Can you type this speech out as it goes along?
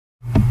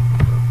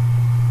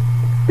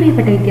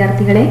പ്രിയപ്പെട്ട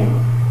വിദ്യാർത്ഥികളെ,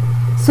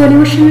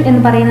 സൊല്യൂഷൻ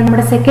എന്ന് പറയുന്ന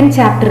നമ്മുടെ സെക്കൻഡ്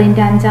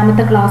ചാപ്റ്ററിന്റെ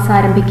 5ാമത്തെ ക്ലാസ്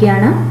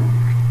ആരംഭിക്കുകയാണ്.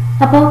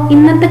 അപ്പോൾ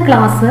ഇന്നത്തെ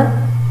ക്ലാസ്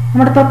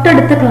നമ്മുടെ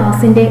തൊട്ടടുത്ത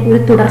ക്ലാസിന്റെ ഒരു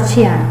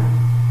തുടർച്ചയാണ്.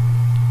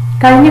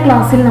 കഴിഞ്ഞ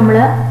ക്ലാസ്സിൽ നമ്മൾ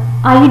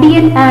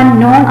ഐഡിയൽ ആൻഡ്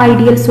നോൺ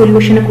ഐഡിയൽ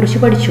സൊല്യൂഷനെ കുറിച്ച്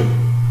പഠിച്ചു.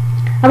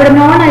 അവിടെ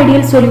നോൺ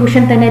ഐഡിയൽ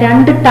സൊല്യൂഷൻ തന്നെ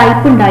 2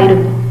 ടൈപ്പ്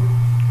ഉണ്ടായിരുന്നു.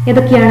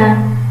 ഏതൊക്കെയാണ്?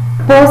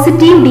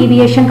 പോസിറ്റീവ്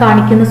ഡീവിയേഷൻ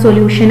കാണിക്കുന്ന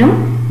സൊല്യൂഷനും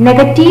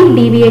നെഗറ്റീവ്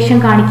ഡീവിയേഷൻ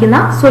കാണിക്കുന്ന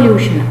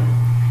സൊല്യൂഷനും.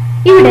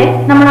 ഇവിടെ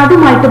നമ്മൾ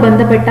അതുമായിട്ട്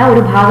ബന്ധപ്പെട്ട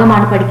ഒരു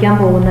ഭാഗമാണ് പഠിക്കാൻ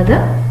പോകുന്നത്.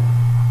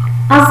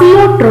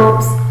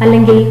 അസിയോട്രോപ്സ്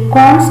അല്ലെങ്കിൽ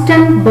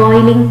കോൺസ്റ്റന്റ്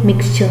ബോയിലിംഗ്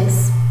മിക്സ്ചേഴ്സ്.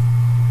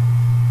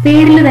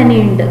 പേരിൽ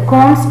തന്നെയുണ്ട്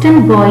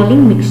കോൺസ്റ്റന്റ്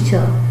ബോയിലിംഗ്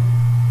മിക്സ്ചർ.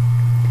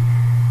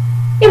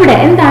 ഇവിടെ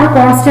എന്താണ്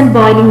കോൺസ്റ്റന്റ്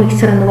ബോയിലിംഗ്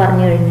മിക്സ്ചർ എന്ന്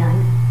പറഞ്ഞു കഴിഞ്ഞാൽ,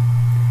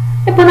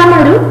 ഇപ്പൊ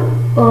നമ്മളൊരു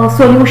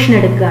സൊല്യൂഷൻ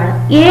എടുക്കുകയാണ്.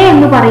 എ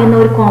എന്ന് പറയുന്ന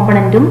ഒരു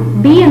കോമ്പണന്റും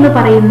ബി എന്ന്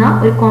പറയുന്ന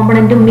ഒരു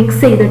കോമ്പണന്റും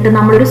മിക്സ് ചെയ്തിട്ട്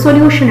നമ്മളൊരു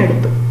സൊല്യൂഷൻ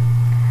എടുത്തു.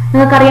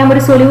 നിങ്ങൾക്കറിയാം,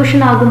 ഒരു സൊല്യൂഷൻ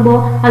ആകുമ്പോൾ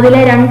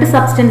അതിലെ 2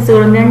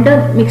 സബ്സ്റ്റൻസുകളും 2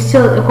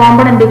 മിക്സ്ചർ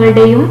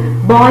കോമ്പണന്റുകളുടെയും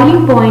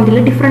ബോയിലിംഗ് പോയിന്റിൽ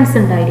ഡിഫറൻസ്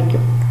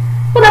ഉണ്ടായിരിക്കും.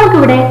 അപ്പൊ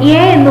നമുക്കിവിടെ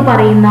എ എന്ന്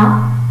പറയുന്ന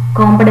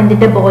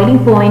കോമ്പണന്റിന്റെ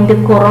ബോയിലിംഗ് പോയിന്റ്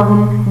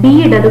കുറവും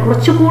ബിയുടെ അത്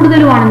കുറച്ച്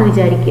കൂടുതലുമാണെന്ന്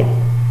വിചാരിക്കുക.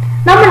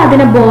 നമ്മൾ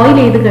അതിനെ ബോയിൽ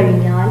ചെയ്ത്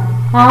കഴിഞ്ഞാൽ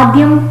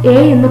ആദ്യം എ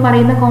എന്ന്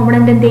പറയുന്ന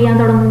കോമ്പണന്റ് എന്ത് ചെയ്യാൻ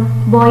തുടങ്ങും?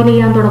 ബോയിൽ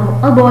ചെയ്യാൻ തുടങ്ങും.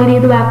 അത് ബോയിൽ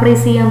ചെയ്ത്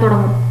വാപ്പറൈസ് ചെയ്യാൻ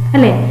തുടങ്ങും,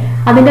 അല്ലെ?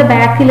 അതിന്റെ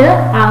ബാക്കില്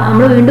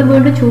നമ്മൾ വീണ്ടും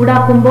വീണ്ടും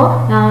ചൂടാക്കുമ്പോൾ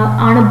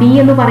ആണ് ബി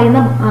എന്ന് പറയുന്ന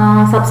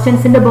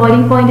സബ്സ്റ്റൻസിന്റെ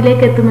ബോയിലിംഗ്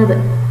പോയിന്റിലേക്ക് എത്തുന്നത്.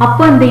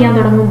 അപ്പോൾ എന്ത് ചെയ്യാൻ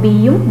തുടങ്ങും?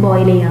 ബിയും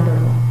ബോയിൽ ചെയ്യാൻ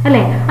തുടങ്ങും,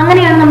 അല്ലെ?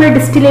 അങ്ങനെയാണ് നമ്മൾ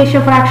ഡിസ്റ്റിലേഷൻ,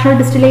 ഫ്രാക്ഷണൽ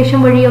ഡിസ്റ്റിലേഷൻ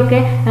വഴിയൊക്കെ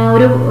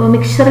ഒരു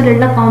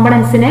മിക്സ്ചറിലുള്ള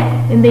കോമ്പണൻസിനെ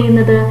എന്ത്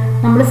ചെയ്യുന്നത്?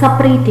 നമ്മൾ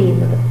സെപ്പറേറ്റ്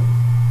ചെയ്യുന്നത്.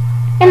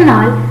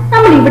 എന്നാൽ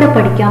നമ്മൾ ഇവിടെ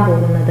പഠിക്കാൻ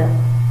പോകുന്നത്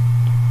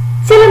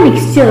ചില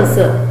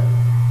മിക്സ്ചേഴ്സ്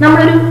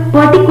നമ്മളൊരു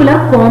പെർട്ടിക്കുലർ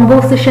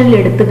കോമ്പോസിഷനിൽ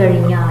എടുത്തു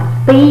കഴിഞ്ഞാൽ,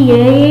 ഇപ്പൊ ഈ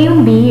എയും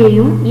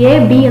ബിയെയും, എ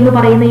ബി എന്ന്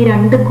പറയുന്ന ഈ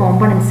 2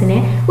 കോമ്പണൻസിനെ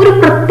ഒരു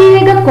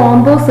പ്രത്യേക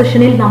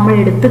കോമ്പോസിഷനിൽ നമ്മൾ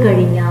എടുത്തു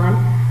കഴിഞ്ഞാൽ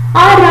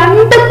ആ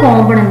 2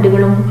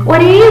 കോമ്പണന്റുകളും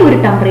ഒരേ ഒരു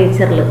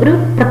ടെമ്പറേച്ചറിൽ, ഒരു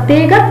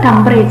പ്രത്യേക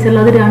ടെമ്പറേച്ചറിൽ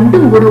അത്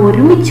രണ്ടും കൂടെ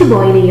ഒരുമിച്ച്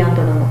ബോയിൽ ചെയ്യാൻ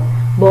തുടങ്ങും.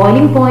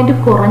 ബോയിലിംഗ് പോയിന്റ്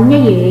കുറഞ്ഞ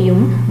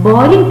എയും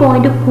ബോയിലിംഗ്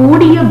പോയിന്റ്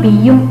കൂടിയ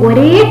ബിയും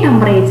ഒരേ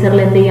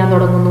ടെമ്പറേച്ചറിൽ എന്ത് ചെയ്യാൻ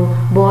തുടങ്ങുന്നു?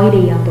 ബോയിൽ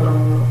ചെയ്യാൻ തുടങ്ങുന്നു.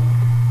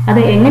 അത്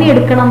എങ്ങനെ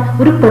എടുക്കണം?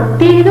 ഒരു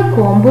പ്രത്യേക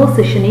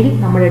കോമ്പോസിഷനിൽ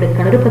നമ്മൾ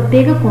എടുക്കണം. ഒരു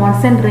പ്രത്യേക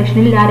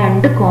കോൺസെൻട്രേഷനിൽ ആ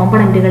 2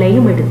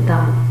 കോമ്പണന്റുകളെയും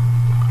എടുത്താൽ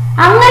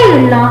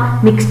അങ്ങനെയുള്ള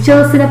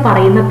മിക്സ്ചേഴ്സിനെ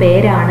പറയുന്ന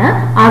പേരാണ്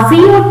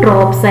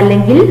അസിയോട്രോപ്സ്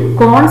അല്ലെങ്കിൽ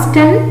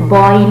കോൺസ്റ്റന്റ്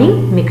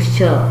ബോയിലിംഗ്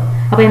മിക്സ്ചർ.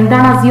 അപ്പൊ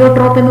എന്താണ്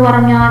അസിയോട്രോപ്പ് എന്ന്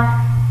പറഞ്ഞാൽ?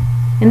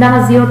 എന്താണ്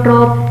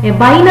azeotrope? A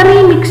binary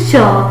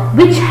mixture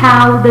which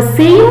have the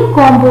same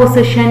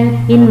composition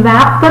in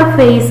vapour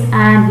face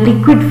and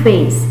liquid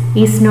face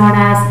is known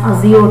as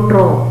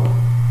azeotrope.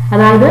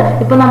 അതായത്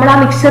ഇപ്പൊ നമ്മൾ ആ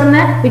മിക്സർ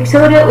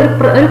ഒരു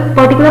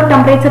പെർട്ടിക്കുലർ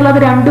ടെമ്പറേച്ചറിൽ അത്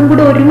രണ്ടും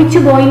കൂടെ ഒരുമിച്ച്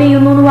ബോയിൽ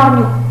ചെയ്യുന്നു എന്ന്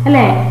പറഞ്ഞു,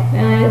 അല്ലെ?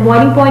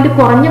 ബോയിലിംഗ് പോയിന്റ്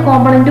കുറഞ്ഞ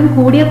കോമ്പണന്റും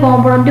കൂടിയ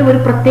കോമ്പണന്റും ഒരു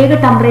പ്രത്യേക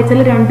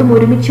ടെമ്പറേച്ചറിൽ രണ്ടും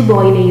ഒരുമിച്ച്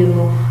ബോയിൽ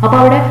ചെയ്യുന്നു. അപ്പൊ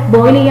അവിടെ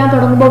ബോയിൽ ചെയ്യാൻ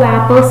തുടങ്ങുമ്പോൾ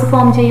വാപ്പേഴ്സ്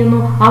ഫോം ചെയ്യുന്നു.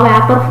 ആ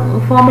വാപ്പർ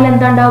ഫോമിൽ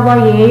എന്താ ഉണ്ടാവുക?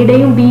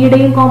 എയുടെയും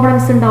ബിയുടെയും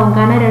കോമ്പണൻസ് ഉണ്ടാവും,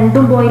 കാരണം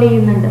രണ്ടും ബോയിൽ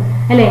ചെയ്യുന്നുണ്ട്,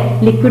 അല്ലെ?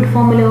 ലിക്വിഡ്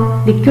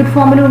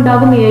ഫോമിലും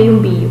ഉണ്ടാകും എയും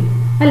ബിയും,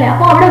 അല്ലെ?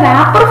 അപ്പൊ അവിടെ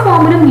വാപ്പർ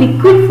ഫോമിലും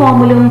ലിക്വിഡ്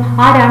ഫോമിലും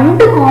ആ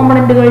 2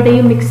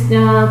 കോമ്പണന്റുകളുടെയും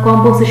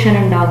കോമ്പോസിഷൻ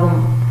ഉണ്ടാകും.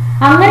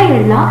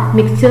 അങ്ങനെയുള്ള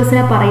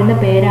മിക്സ്ചേഴ്സിനെ പറയുന്ന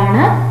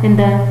പേരാണ്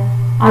എന്ത്?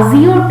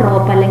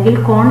 അസിയോട്രോപ്പ് അല്ലെങ്കിൽ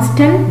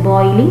കോൺസ്റ്റന്റ്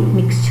ബോയിലിംഗ്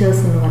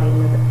മിക്സ്ചേഴ്സ് എന്ന്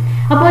പറയുന്നത്.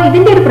 അപ്പോൾ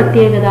ഇതിന്റെ ഒരു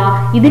പ്രത്യേകത,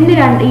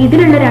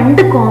 ഇതിലുള്ള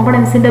 2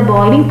 കോമ്പണൻസിന്റെ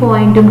ബോയിലിംഗ്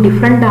പോയിന്റും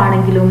ഡിഫറെന്റ്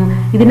ആണെങ്കിലും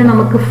ഇതിനെ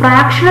നമുക്ക്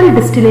ഫ്രാക്ഷണൽ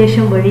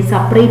ഡിസ്റ്റിലേഷൻ വഴി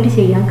സെപ്പറേറ്റ്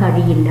ചെയ്യാൻ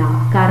കഴിയില്ല.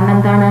 കാരണം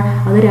എന്താണ്?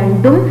 അത്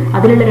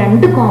അതിലുള്ള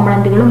 2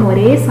 കോമ്പണന്റുകളും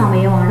ഒരേ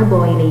സമയമാണ്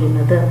ബോയിൽ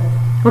ചെയ്യുന്നത്.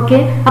 ഓക്കെ,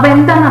 അപ്പൊ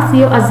എന്താണ്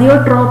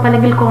അസിയോട്രോപ്പ്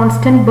അല്ലെങ്കിൽ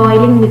കോൺസ്റ്റന്റ്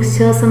ബോയിലിംഗ്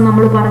മിക്സ്ചേഴ്സ് എന്ന്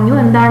നമ്മൾ പറഞ്ഞു.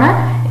 എന്താണ്?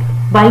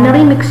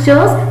 Binary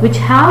mixtures which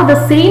have the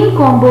same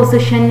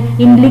composition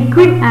in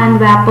liquid and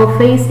vapor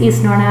phase is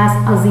known as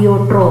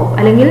azeotrope.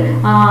 അല്ലെങ്കിൽ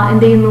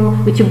എന്ത് ചെയ്യുന്നു?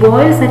 which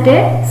boils at a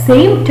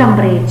same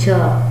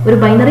temperature. ഒരു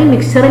ബൈനറി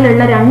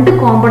മിക്സ്ചറിലുള്ള 2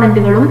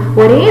 കോമ്പണന്റുകളും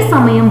ഒരേ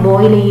സമയം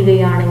ബോയിൽ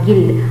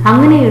ചെയ്യുകയാണെങ്കിൽ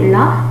അങ്ങനെയുള്ള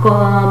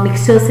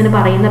മിക്സ്ചേഴ്സിന്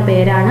പറയുന്ന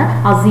പേരാണ്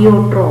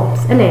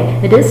അസിയോട്രോപ്സ്, അല്ലെ?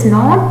 It is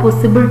not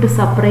possible to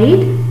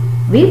separate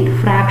with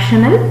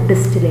fractional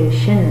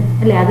distillation,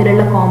 അല്ലെ?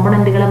 അതിലുള്ള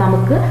കോമ്പണന്റുകളെ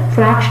നമുക്ക്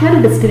ഫ്രാക്ഷണൽ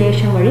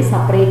ഡിസ്റ്റിലേഷൻ വഴി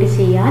സെപ്പറേറ്റ്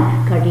ചെയ്യാൻ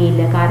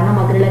കഴിയില്ല. കാരണം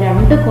അതിലുള്ള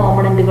 2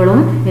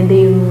 കോമ്പണന്റുകളും എന്ത്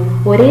ചെയ്യുന്നു?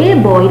 ഒരേ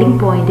ബോയിലിംഗ്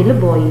പോയിന്റിൽ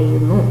ബോയിൽ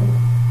ചെയ്യുന്നു.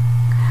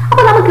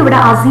 അപ്പൊ നമുക്കിവിടെ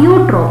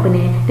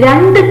അസിയോട്രോപ്പിനെ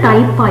 2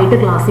 ടൈപ്പായിട്ട്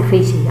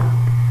ക്ലാസിഫൈ ചെയ്യാം.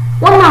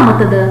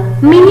 ഒന്നാമത്തത്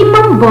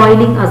മിനിമം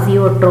ബോയിലിംഗ്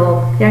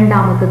അസിയോട്രോപ്പ്,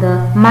 രണ്ടാമത്തത്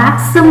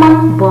maximum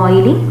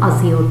boiling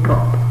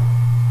azeotrope.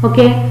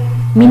 Okay,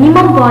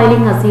 minimum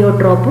boiling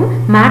അസിയോട്രോപ്പും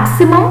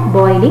maximum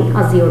boiling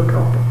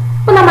അസിയോട്രോപ്പും.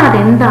 അപ്പൊ നമ്മൾ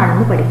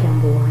അതെന്താണെന്ന് പഠിക്കാൻ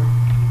പോവാണ്.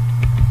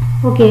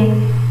 Okay,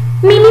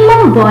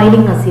 minimum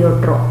boiling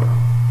azeotrope.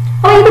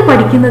 അപ്പൊ ഇത്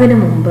പഠിക്കുന്നതിന്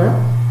മുമ്പ്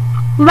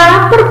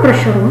വാപ്പർ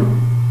പ്രഷറും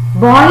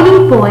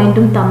ബോയിലിംഗ്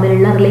പോയിന്റും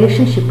തമ്മിലുള്ള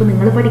റിലേഷൻഷിപ്പ്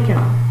നിങ്ങൾ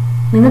പഠിക്കണം.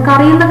 നിങ്ങൾക്ക്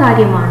അറിയുന്ന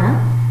കാര്യമാണ്.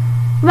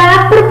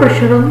 വാപ്പർ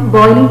പ്രഷറും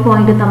ബോയിലിംഗ്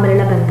പോയിന്റും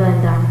തമ്മിലുള്ള ബന്ധം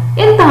എന്താണ്?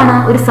 എന്താണ്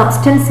ഒരു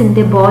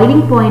സബ്സ്റ്റൻസിന്റെ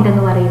ബോയിലിംഗ് പോയിന്റ്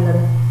എന്ന്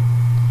പറയുന്നത്?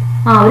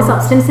 ഒരു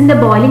സബ്സ്റ്റൻസിന്റെ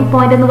ബോയിലിംഗ്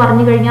പോയിന്റ് എന്ന്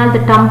പറഞ്ഞു കഴിഞ്ഞാൽ the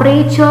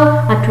temperature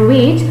at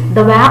which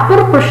the vapour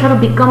pressure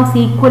becomes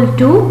equal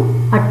to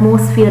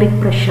atmospheric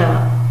pressure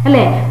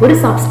അല്ലെ. ഒരു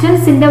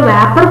സബ്സ്റ്റൻസിന്റെ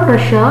വേപ്പർ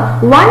പ്രഷർ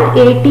 1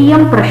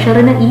 atm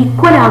പ്രഷറിന്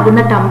ഈക്വൽ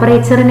ആകുന്ന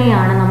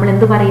ടെമ്പറേച്ചറിനെയാണ് നമ്മൾ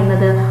എന്ത്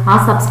പറയുന്നത്, ആ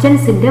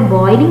സബ്സ്റ്റൻസിന്റെ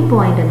ബോയിലിംഗ്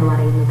പോയിന്റ് എന്ന്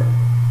പറയുന്നത്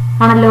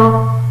ആണല്ലോ.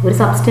 ഒരു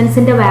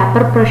സബ്സ്റ്റൻസിന്റെ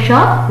വേപ്പർ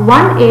പ്രഷർ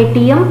 1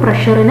 atm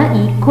പ്രഷറിന്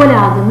ഈക്വൽ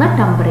ആകുന്ന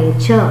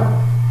ടെമ്പറേച്ചർ.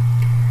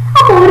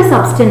 അപ്പോൾ ഒരു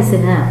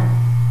സബ്സ്റ്റൻസിന്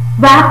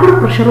വേപ്പർ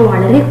പ്രഷർ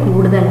വളരെ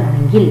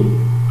കൂടുതലാണെങ്കിൽ,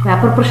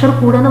 വേപ്പർ പ്രഷർ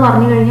കൂടുതൽ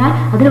പറഞ്ഞു കഴിഞ്ഞാൽ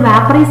അതിന്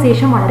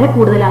വാപ്പറൈസേഷൻ വളരെ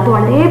കൂടുതൽ, അത്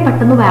വളരെ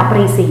പെട്ടെന്ന്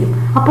വാപ്പറൈസ് ചെയ്യും.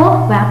 അപ്പോൾ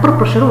വേപ്പർ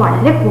പ്രഷർ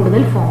വളരെ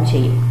കൂടുതൽ ഫോം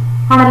ചെയ്യും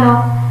ആണല്ലോ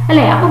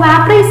അല്ലെ. അപ്പൊ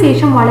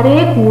വാപ്പറൈസേഷൻ വളരെ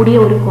കൂടിയ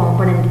ഒരു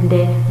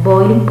കോമ്പണന്റിന്റെ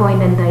ബോയിലിംഗ്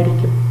പോയിന്റ്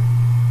എന്തായിരിക്കും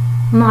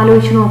ഒന്ന്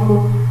ആലോചിച്ച് നോക്കൂ.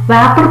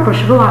 വേപ്പർ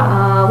പ്രഷർ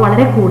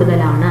വളരെ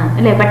കൂടുതലാണ്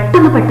അല്ലെ,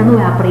 പെട്ടെന്ന്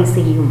വാപ്പറൈസ്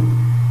ചെയ്യും.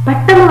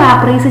 പെട്ടെന്ന്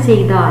വാപ്പറൈസ്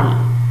ചെയ്താൽ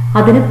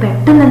അതിന്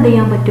പെട്ടെന്ന് എന്ത്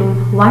ചെയ്യാൻ പറ്റും,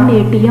 1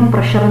 atm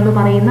പ്രഷർ എന്ന്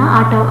പറയുന്ന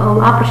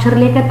ആ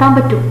പ്രഷറിലേക്ക് എത്താൻ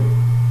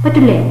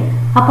പറ്റില്ലേ.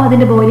 അപ്പൊ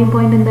അതിന്റെ ബോയിലിംഗ്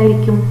പോയിന്റ്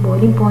എന്തായിരിക്കും,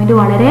 ബോയിലിംഗ് പോയിന്റ്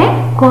വളരെ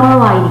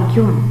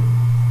കുറവായിരിക്കും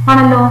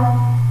ആണല്ലോ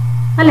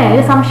അല്ലെ.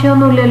 ഒരു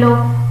സംശയമൊന്നുമില്ലല്ലോ.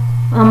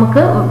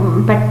 നമുക്ക്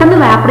പെട്ടെന്ന്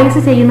വാപ്പറൈസ്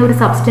ചെയ്യുന്ന ഒരു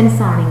സബ്സ്റ്റൻസ്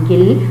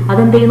ആണെങ്കിൽ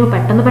അതെന്ത് ചെയ്യുന്നു,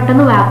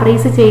 പെട്ടെന്ന്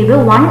വാപ്പറൈസ് ചെയ്ത്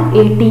 1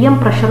 atm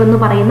പ്രഷർ എന്ന്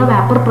പറയുന്ന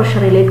വേപ്പർ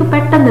പ്രഷറിലേക്ക്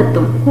പെട്ടെന്ന്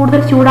എത്തും.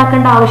 കൂടുതൽ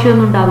ചൂടാക്കേണ്ട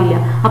ആവശ്യമൊന്നും ഉണ്ടാവില്ല.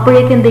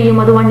 അപ്പോഴേക്ക് എന്ത് ചെയ്യും,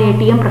 അത് 1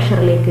 atm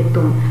പ്രഷറിലേക്ക്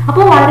എത്തും.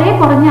 അപ്പോൾ വളരെ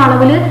കുറഞ്ഞ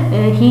അളവിൽ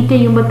ഹീറ്റ്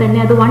ചെയ്യുമ്പോൾ തന്നെ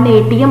അത് 1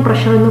 atm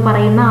പ്രഷർ എന്ന്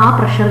പറയുന്ന ആ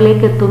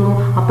പ്രഷറിലേക്ക് എത്തുന്നു.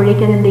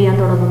 അപ്പോഴേക്ക് അത് എന്ത് ചെയ്യാൻ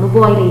തുടങ്ങുന്നു,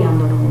 ബോയിൽ ചെയ്യാൻ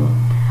തുടങ്ങുന്നു.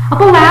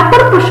 അപ്പോൾ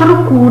വേപ്പർ പ്രഷർ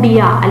കൂടിയ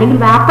അല്ലെങ്കിൽ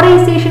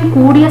വാപ്പറൈസേഷൻ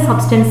കൂടിയ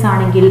സബ്സ്റ്റൻസ്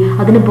ആണെങ്കിൽ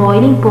അതിന്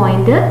ബോയിലിംഗ്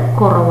പോയിന്റ്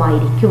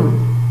കുറവായിരിക്കും.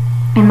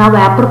 എന്നാൽ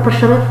വേപ്പർ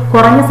പ്രഷർ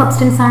കുറഞ്ഞ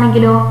സബ്സ്റ്റൻസ്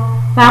ആണെങ്കിലോ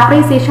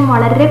വാപ്പറൈസേഷൻ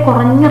വളരെ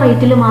കുറഞ്ഞ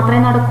റേറ്റിൽ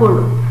മാത്രമേ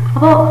നടക്കുള്ളൂ.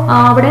 അപ്പോൾ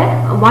അവിടെ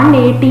 1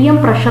 atm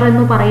പ്രഷർ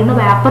എന്ന് പറയുന്ന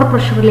വേപ്പർ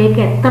പ്രഷറിലേക്ക്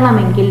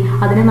എത്തണമെങ്കിൽ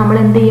അതിനെ നമ്മൾ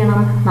എന്ത്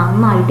ചെയ്യണം,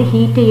 നന്നായിട്ട്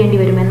ഹീറ്റ് ചെയ്യേണ്ടി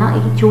വരും. എന്നാൽ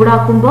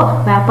ചൂടാക്കുമ്പോൾ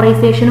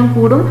വാപ്പറൈസേഷനും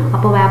കൂടും,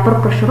 അപ്പോൾ വേപ്പർ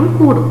പ്രഷറും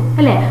കൂടും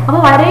അല്ലേ.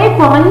 അപ്പോൾ വളരെ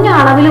കുറഞ്ഞ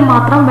അളവിൽ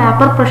മാത്രം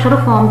വേപ്പർ പ്രഷർ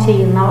ഫോം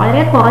ചെയ്യുന്ന,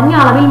 വളരെ കുറഞ്ഞ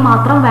അളവിൽ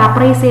മാത്രം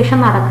വാപ്പറൈസേഷൻ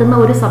നടക്കുന്ന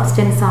ഒരു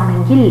സബ്സ്റ്റൻസ്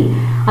ആണെങ്കിൽ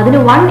അതിന്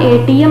 1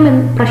 atm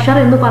പ്രഷർ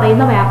എന്ന്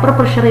പറയുന്ന വേപ്പർ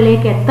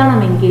പ്രഷറിലേക്ക്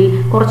എത്തണമെങ്കിൽ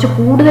കുറച്ച്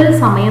കൂടുതൽ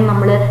സമയം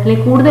നമ്മൾ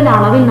അല്ലെങ്കിൽ കൂടുതൽ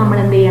അളവിൽ നമ്മൾ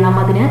എന്ത് ചെയ്യണം,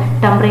 അതിന്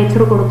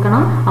ടെമ്പറേച്ചർ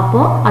കൊടുക്കണം.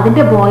 അപ്പോൾ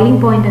അതിന്റെ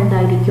ബോയിലിംഗ് പോയിന്റ്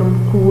എന്തായിരിക്കും,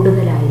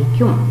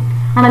 കൂടുതലായിരിക്കും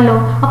ആണല്ലോ.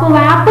 അപ്പോൾ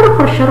വേപ്പർ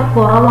പ്രഷർ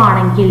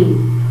കുറവാണെങ്കിൽ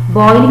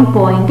ബോയിലിംഗ്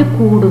പോയിന്റ്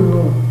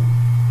കൂടുന്നു.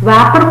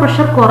 വേപ്പർ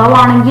പ്രഷർ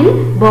കുറവാണെങ്കിൽ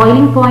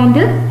ബോയിലിംഗ്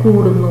പോയിന്റ്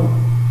കൂടുന്നു.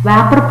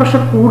 വേപ്പർ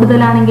പ്രഷർ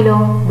കൂടുതലാണെങ്കിലോ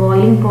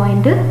ബോയിലിംഗ്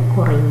പോയിന്റ്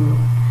കുറയുന്നു.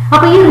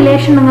 അപ്പൊ ഈ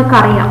റിലേഷൻ നിങ്ങൾക്ക്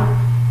അറിയാം.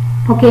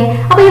 ഓക്കെ,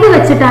 അപ്പൊ ഇത്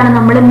വെച്ചിട്ടാണ്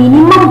നമ്മൾ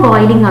മിനിമം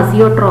ബോയിലിംഗ്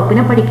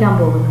അസിയോട്രോപ്പിനെ പഠിക്കാൻ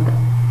പോകുന്നത്.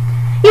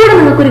 ഇവിടെ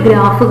നിങ്ങൾക്കൊരു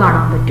ഗ്രാഫ്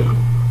കാണാൻ പറ്റും.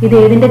 ഇത്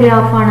ഏതിന്റെ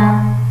ഗ്രാഫാണ്,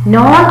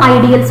 non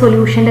ideal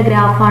സൊല്യൂഷന്റെ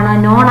ഗ്രാഫാണ്.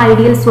 Non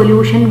ideal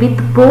solution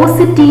with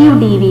positive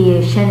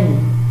deviation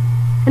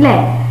അല്ലെ.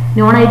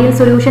 Non ideal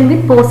solution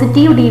with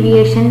positive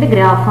ഡീവിയേഷന്റെ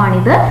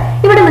ഗ്രാഫാണിത്.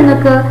 ഇവിടെ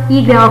നിങ്ങൾക്ക് ഈ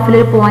ഗ്രാഫിൽ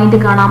ഒരു പോയിന്റ്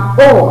കാണാം,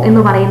 O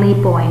എന്ന് പറയുന്ന ഈ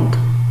പോയിന്റ്.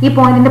 ഈ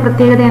പോയിന്റിന്റെ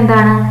പ്രത്യേകത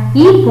എന്താണ്,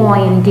 ഈ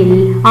പോയിന്റിൽ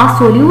ആ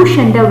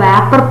സൊല്യൂഷന്റെ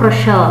വേപ്പർ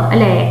പ്രഷർ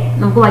അല്ലെ,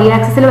 നമുക്ക് y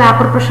ആക്സിസിൽ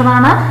വേപ്പർ പ്രഷർ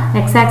ആണ്,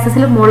 x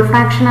ആക്സിസിൽ മോൾ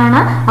ഫ്രാക്ഷൻ ആണ്.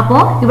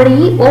 അപ്പോൾ ഇവിടെ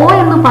ഈ O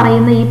എന്ന്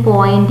പറയുന്ന ഈ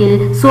പോയിന്റിൽ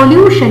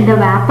സൊല്യൂഷന്റെ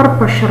വേപ്പർ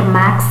പ്രഷർ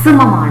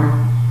മാക്സിമം ആണ്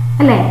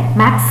അല്ലെ.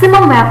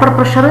 മാക്സിമം വേപ്പർ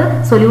പ്രഷർ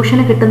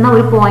സൊല്യൂഷന് കിട്ടുന്ന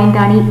ഒരു പോയിന്റ്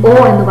ആണ് ഈ O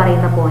എന്ന്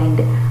പറയുന്ന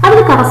പോയിന്റ്.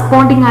 അതിന്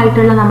കറസ്പോണ്ടിങ്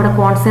ആയിട്ടുള്ള നമ്മുടെ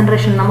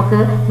കോൺസെൻട്രേഷൻ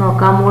നമുക്ക്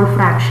നോക്കാം, മോൾ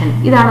ഫ്രാക്ഷൻ.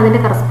 ഇതാണ്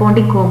അതിന്റെ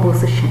കറസ്പോണ്ടിങ്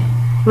കോമ്പോസിഷൻ.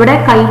 ഇവിടെ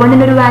K1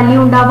 ഒരു വാല്യൂ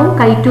ഉണ്ടാവും,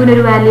 K2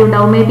 ഒരു വാല്യൂ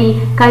ഉണ്ടാവും. മേ ബി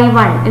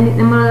K1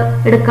 നമ്മൾ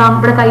എടുക്കാം.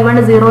 ഇവിടെ K1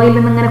 0യിൽ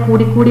നിന്ന് ഇങ്ങനെ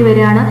കൂടി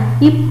വരികയാണ്.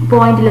 ഈ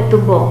പോയിന്റിൽ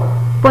എത്തുമ്പോൾ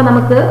ഇപ്പോൾ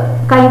നമുക്ക്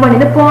K1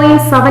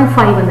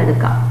 0.75 എന്ന്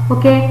എടുക്കാം.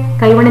 ഓക്കെ,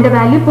 K1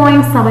 വാല്യൂ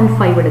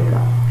 0.75 എടുക്കുക.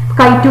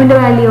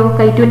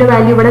 K2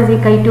 വാല്യൂ ഇവിടെ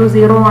K2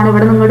 0 ആണ്.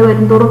 ഇവിടെ നിങ്ങോട്ട്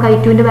വരുന്തോറും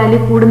K2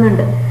 വാല്യൂ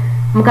കൂടുന്നുണ്ട്.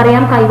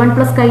 നമുക്കറിയാം K1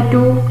 + K2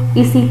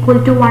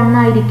 = 1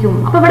 ആയിരിക്കും.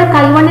 അപ്പൊ ഇവിടെ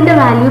K1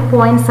 വാല്യൂ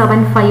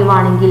 0.75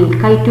 ആണെങ്കിൽ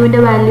K2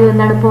 വാല്യൂ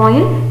എന്താണ്,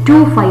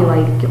 0.25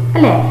 ആയിരിക്കും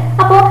അല്ലെ.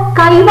 അപ്പോ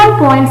K1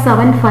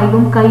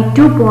 0.75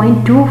 K2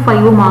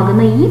 0.25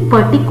 ആകുന്ന ഈ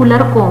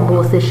പെർട്ടിക്കുലർ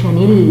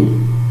കോമ്പോസിഷനിൽ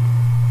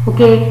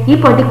ഈ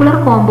പെർട്ടിക്കുലർ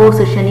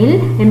കോമ്പോസിഷനിൽ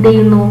എന്ത്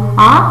ചെയ്യുന്നു,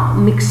 ആ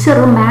മിക്സ്ചർ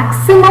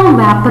മാക്സിമം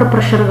വേപ്പർ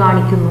പ്രഷർ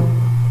കാണിക്കുന്നു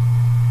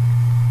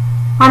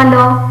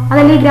ആണല്ലോ.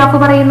 അതല്ലേ ഈ ഗ്രാഫ്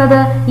പറയുന്നത്.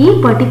 ഈ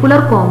പെർട്ടിക്കുലർ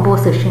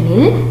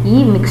കോമ്പോസിഷനിൽ ഈ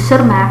മിക്സ്ചർ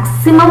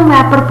മാക്സിമം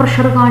വേപ്പർ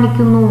പ്രഷർ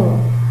കാണിക്കുന്നു.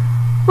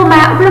 അപ്പോൾ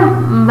ഇവിടെ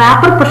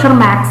വേപ്പർ പ്രഷർ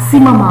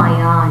മാക്സിമം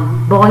ആയാൽ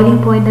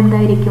ബോയിലിംഗ് പോയിന്റ്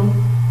എന്തായിരിക്കും,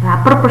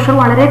 വേപ്പർ പ്രഷർ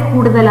വളരെ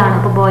കൂടുതലാണ്.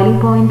 അപ്പോൾ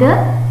ബോയിലിംഗ് പോയിന്റ്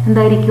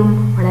എന്തായിരിക്കും,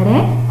 വളരെ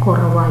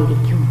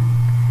കുറവായിരിക്കും.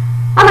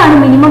 അതാണ്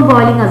മിനിമം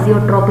ബോയിലിംഗ്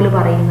അസിയോട്രോപ്പിൽ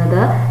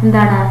പറയുന്നത്.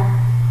 എന്താണ്,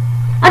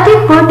 at a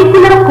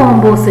particular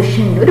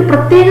composition, ഒരു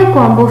പ്രത്യേക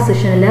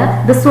കോമ്പോസിഷനിൽ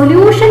the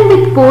solution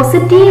with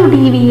positive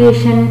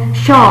deviation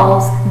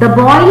shows the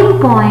boiling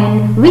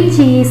point which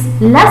is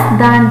less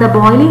than the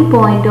boiling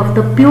point of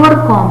the pure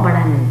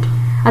component.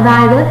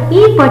 അതായത്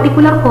ഈ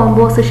പെർട്ടിക്കുലർ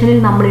കോമ്പോസിഷനിൽ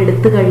നമ്മൾ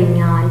എടുത്തു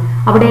കഴിഞ്ഞാൽ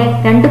അവിടെ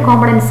രണ്ട്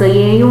കോമ്പണൻസ്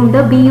എയും ഉണ്ട്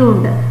ബിയും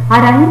ഉണ്ട്. ആ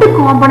രണ്ട്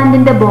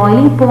കോമ്പണന്റിന്റെ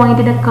ബോയിലിംഗ്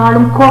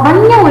പോയിന്റിനെക്കാളും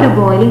കുറഞ്ഞ ഒരു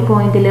ബോയിലിംഗ്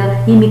പോയിന്റിൽ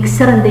ഈ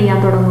മിക്സർ എന്ത് ചെയ്യാൻ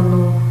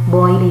തുടങ്ങുന്നു?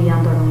 ബോയിൽ ചെയ്യാൻ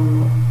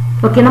തുടങ്ങുന്നു.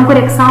 ഓക്കെ,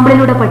 നമുക്കൊരു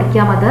എക്സാമ്പിളിലൂടെ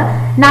പഠിക്കാം. അത്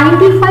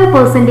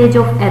 95%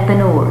 ഓഫ്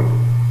എത്തനോൾ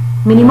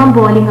മിനിമം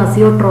ബോയിലിംഗ്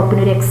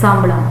അസിയോട്രോപ്പിന് ഒരു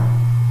എക്സാമ്പിൾ ആണ്.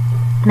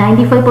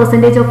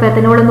 95% ഓഫ്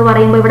എത്തനോൾ എന്ന്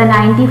പറയുമ്പോൾ ഇവിടെ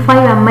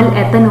 95 ml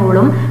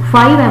എത്തനോളും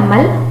 5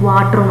 ml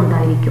വാട്ടറും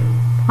ഉണ്ടായിരിക്കും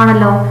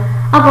ആണല്ലോ.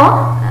 അപ്പോൾ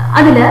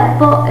അതില്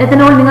ഇപ്പോൾ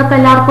എത്തനോൾ നിങ്ങൾക്ക്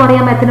എല്ലാവർക്കും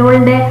അറിയാം,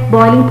 എത്തനോളിന്റെ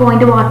ബോയിലിംഗ്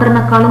പോയിന്റ്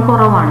വാട്ടറിനേക്കാളും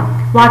കുറവാണ്.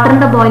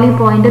 വാട്ടറിന്റെ ബോയിലിംഗ്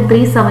പോയിന്റ്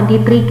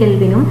 373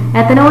 കെൽവിനും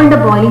എത്തനോളിന്റെ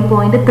ബോയിലിംഗ്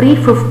പോയിന്റ്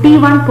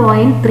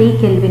 351.3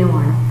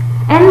 കെൽവിനുമാണ്.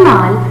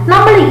 എന്നാൽ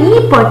നമ്മൾ ഈ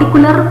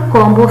പെർട്ടിക്കുലർ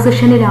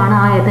കോമ്പോസിഷനിലാണ്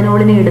ആ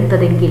എത്തനോളിനെ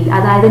എടുത്തതെങ്കിൽ,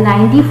 അതായത്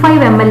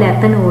 95 ml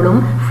എത്തനോളും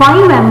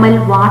 5 ml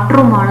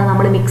വാട്ടറുമാണ്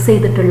നമ്മൾ മിക്സ്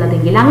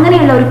ചെയ്തിട്ടുള്ളതെങ്കിൽ,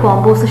 അങ്ങനെയുള്ള ഒരു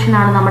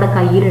കോമ്പോസിഷനാണ് നമ്മുടെ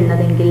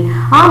കയ്യിലുള്ളതെങ്കിൽ,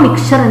 ആ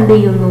മിക്സർ എന്ത്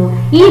ചെയ്യുന്നു?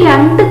 ഈ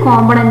രണ്ട്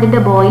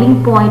കോമ്പണന്റിന്റെ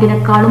ബോയിലിംഗ്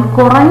പോയിന്റിനെക്കാളും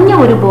കുറഞ്ഞ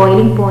ഒരു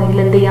ബോയിലിംഗ്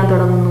പോയിന്റിൽ എന്ത് ചെയ്യാൻ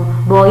തുടങ്ങുന്നു?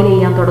 ബോയിൽ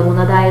ചെയ്യാൻ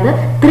തുടങ്ങുന്നു. അതായത്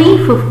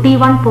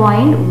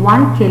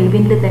 351.1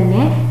 കെൽവിനിൽ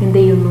തന്നെ എന്ത്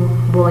ചെയ്യുന്നു?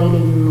 ബോയിൽ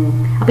ചെയ്യുന്നു.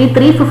 അപ്പൊ ഈ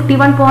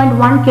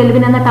 351.1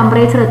 കെൽവിൻ എന്ന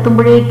ടെമ്പറേച്ചർ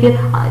എത്തുമ്പോഴേക്ക്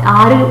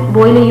ആര്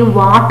ബോയിൽ ചെയ്യും?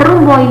 വാട്ടറും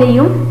ബോയിൽ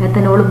ചെയ്യും,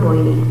 എത്തനോളും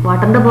ബോയിൽ ചെയ്യും.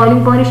 വാട്ടറിന്റെ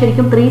ബോയിലിംഗ് പോയിന്റ്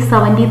ശരിക്കും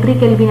 373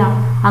 കെൽവിനാണ്.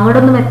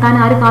 അങ്ങോട്ടൊന്നും എത്താൻ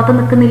ആര് കാത്തു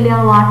നിൽക്കുന്നില്ല?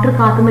 വാട്ടർ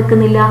കാത്തു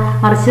നിൽക്കുന്നില്ല.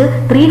 മറിച്ച്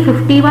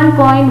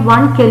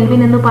 351.1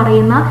 കെൽവിൻ എന്ന്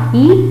പറയുന്ന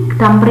ഈ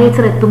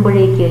ടെമ്പറേച്ചർ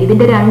എത്തുമ്പോഴേക്ക്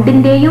ഇതിന്റെ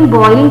രണ്ടിന്റെയും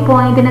ബോയിലിംഗ്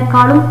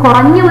പോയിന്റിനെക്കാളും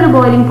കുറഞ്ഞ ഒരു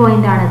ബോയിലിംഗ്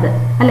പോയിന്റ് ആണിത്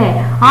അല്ലെ.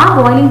 ആ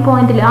ബോയിലിംഗ്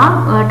പോയിന്റിൽ ആ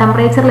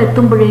ടെമ്പറേച്ചറിൽ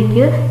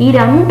എത്തുമ്പോഴേക്ക് ഈ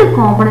രണ്ട്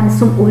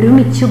കോമ്പണൻസും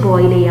ഒരുമിച്ച്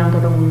ബോയിൽ ചെയ്യാൻ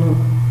തുടങ്ങുന്നു.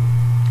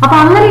 അപ്പൊ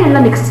അങ്ങനെയുള്ള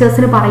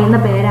മിക്സ്ചേഴ്സിന് പറയുന്ന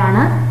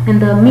പേരാണ്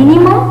എന്ത്?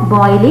 Minimum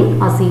boiling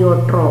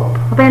azeotrope.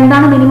 അപ്പൊ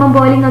എന്താണ് മിനിമം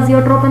ബോയിലിംഗ്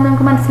അസിയോട്രോപ്പ് എന്ന്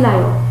നിങ്ങൾക്ക്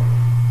മനസ്സിലായോ?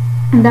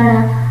 എന്താണ്?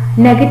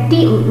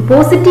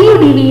 പോസിറ്റീവ്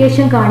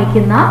ഡീവിയേഷൻ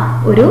കാണിക്കുന്ന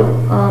ഒരു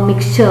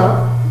മിക്സ്ചർ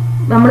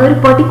നമ്മളൊരു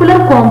പെർട്ടിക്കുലർ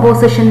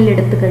കോമ്പോസിഷനിൽ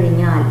എടുത്തു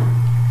കഴിഞ്ഞാൽ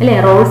അല്ലെ,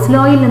 റോൾസ്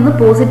ലോയിൽ നിന്ന്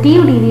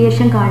പോസിറ്റീവ്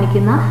ഡീവിയേഷൻ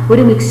കാണിക്കുന്ന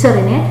ഒരു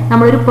മിക്സ്ചറിനെ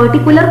നമ്മളൊരു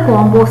പെർട്ടിക്കുലർ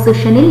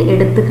കോമ്പോസിഷനിൽ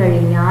എടുത്തു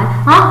കഴിഞ്ഞാൽ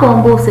ആ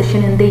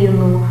കോമ്പോസിഷൻ എന്ത്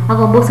ചെയ്യുന്നു? ആ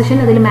കോമ്പോസിഷൻ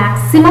അതിൽ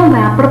മാക്സിമം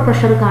വേപ്പർ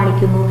പ്രഷർ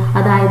കാണിക്കുന്നു,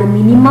 അതായത്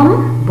മിനിമം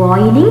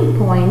ബോയിലിംഗ്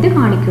പോയിന്റ്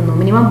കാണിക്കുന്നു.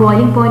 മിനിമം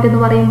ബോയിലിംഗ് പോയിന്റ്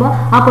എന്ന് പറയുമ്പോൾ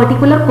ആ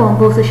പെർട്ടിക്കുലർ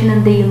കോമ്പോസിഷൻ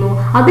എന്ത് ചെയ്യുന്നു?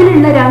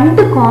 അതിലുള്ള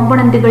രണ്ട്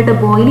കോമ്പണന്റുകളുടെ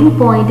ബോയിലിംഗ്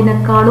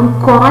പോയിന്റിനെക്കാളും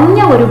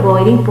കുറഞ്ഞ ഒരു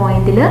ബോയിലിംഗ്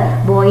പോയിന്റിൽ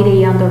ബോയിൽ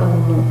ചെയ്യാൻ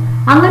തുടങ്ങുന്നു.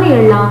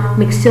 അങ്ങനെയുള്ള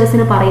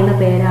മിക്സ്ചേഴ്സിന് പറയുന്ന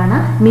പേരാണ്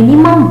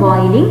മിനിമം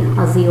ബോയിലിംഗ്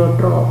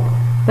അസിയോട്രോപ്പ്.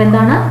 അപ്പൊ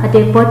എന്താണ്? At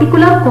A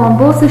particular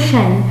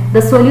composition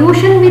the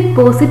solution with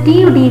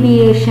positive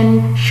deviation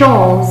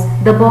shows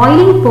the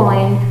boiling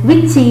point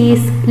which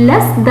is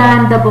less than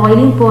the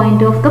boiling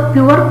point of the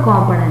pure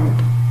component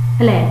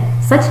അല്ലെ.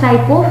 such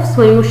type of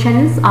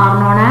solutions are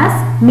known as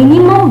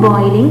minimum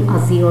boiling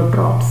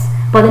azeotropes.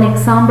 അപ്പൊ അതിന്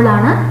example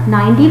ആണ്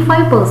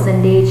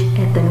 95%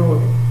 ethanol.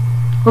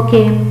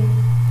 Okay,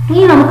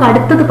 ഇനി നമുക്ക്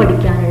അടുത്തത്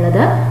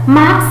പഠിക്കാനുള്ളത്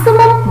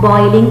maximum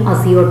boiling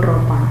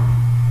azeotrope ആണ്.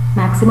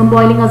 Maximum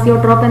boiling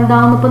azeotrope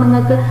എന്താണെന്ന് ഇപ്പൊ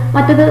നിങ്ങൾക്ക്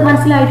മറ്റത്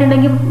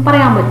മനസ്സിലായിട്ടുണ്ടെങ്കിൽ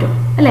പറയാൻ പറ്റും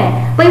അല്ലെ.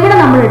 അപ്പൊ ഇവിടെ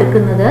നമ്മൾ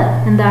എടുക്കുന്നത്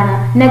എന്താണ്?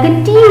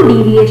 നെഗറ്റീവ്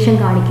ഡീവിയേഷൻ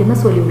കാണിക്കുന്ന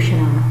സൊല്യൂഷൻ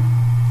ആണ്.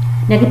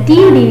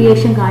 നെഗറ്റീവ്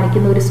ഡീവിയേഷൻ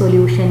കാണിക്കുന്ന ഒരു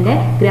സൊല്യൂഷന്റെ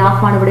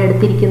ഗ്രാഫാണ് ഇവിടെ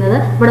എടുത്തിരിക്കുന്നത്.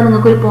 ഇവിടെ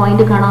നിങ്ങൾക്ക് ഒരു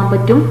പോയിന്റ് കാണാൻ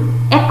പറ്റും,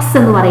 എക്സ്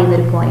എന്ന് പറയുന്ന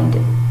ഒരു പോയിന്റ്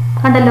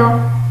കണ്ടല്ലോ.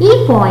 ഈ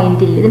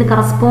പോയിന്റിൽ ഇതിന്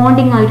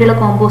കറസ്പോണ്ടിങ് ആയിട്ടുള്ള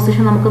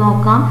കോമ്പോസിഷൻ നമുക്ക്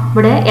നോക്കാം.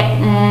 ഇവിടെ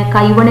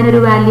കൈ1 ഒരു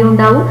വാല്യൂ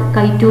ഉണ്ടാവും,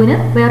 കൈ2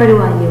 വേറൊരു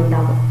വാല്യൂ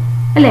ഉണ്ടാവും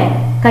അല്ലെ.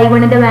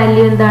 കൈ1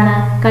 വാല്യൂ എന്താണ്?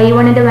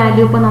 കൈ1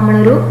 വാല്യൂ ഇപ്പൊ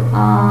നമ്മളൊരു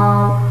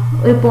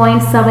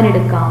 0.7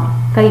 എടുക്കാം.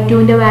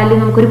 കൈ2 വാല്യൂ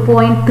നമുക്കൊരു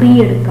 0.3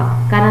 എടുക്കാം.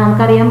 കാരണം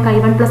നമുക്കറിയാം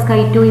കൈ1 പ്ലസ്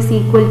കൈ2 ഈസ്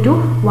ഈക്വൽ ടു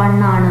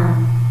 1 ആണ്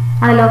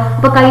ആണല്ലോ.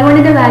 അപ്പൊ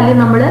കൈ1 വാല്യൂ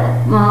നമ്മൾ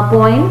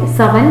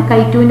 0.7,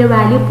 കൈ2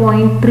 വാല്യൂ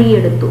 0.3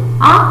 എടുത്തു.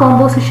 ആ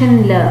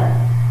കോമ്പോസിഷനിൽ,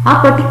 ആ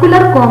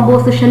പെർട്ടിക്കുലർ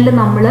കോമ്പോസിഷനിൽ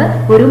നമ്മൾ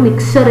ഒരു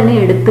മിക്സ്ചറിനെ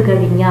എടുത്തു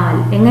കഴിഞ്ഞാൽ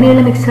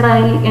എങ്ങനെയുള്ള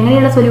മിക്സ്ചറായി,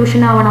 എങ്ങനെയുള്ള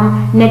സൊല്യൂഷൻ ആവണം?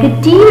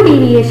 നെഗറ്റീവ്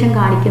ഡീവിയേഷൻ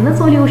കാണിക്കുന്ന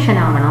സൊല്യൂഷൻ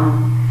ആവണം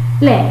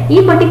അല്ലെ. ഈ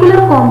പെർട്ടിക്കുലർ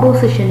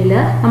കോമ്പോസിഷനിൽ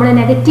നമ്മൾ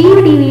നെഗറ്റീവ്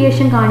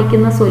ഡീവിയേഷൻ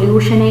കാണിക്കുന്ന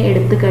സൊല്യൂഷനെ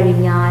എടുത്തു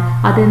കഴിഞ്ഞാൽ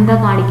അതെന്താ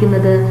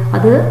കാണിക്കുന്നത്?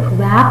 അത്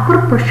vapour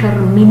pressure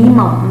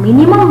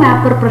minimum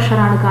vapour pressure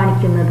ആണ്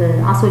കാണിക്കുന്നത്.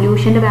 ആ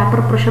സൊല്യൂഷന്റെ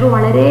വേപ്പർ പ്രഷർ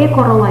വളരെ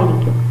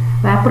കുറവായിരിക്കും.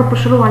 വേപ്പർ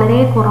പ്രഷർ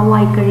വളരെ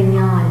കുറവായി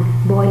കഴിഞ്ഞാൽ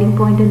ബോയിലിംഗ്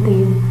പോയിന്റ് എന്ത്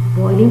ചെയ്യും?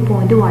 ബോയിലിംഗ്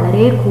പോയിന്റ്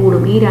വളരെ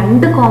കൂടും. ഈ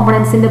രണ്ട്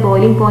കോമ്പണൻസിന്റെ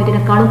ബോയിലിംഗ്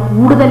പോയിന്റിനേക്കാളും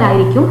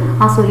കൂടുതലായിരിക്കും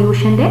ആ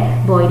സൊല്യൂഷന്റെ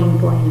ബോയിലിംഗ്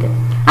പോയിന്റ്.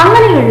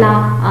 അങ്ങനെയുള്ള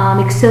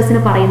മിക്സ്ചേഴ്സിന്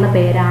പറയുന്ന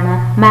പേരാണ്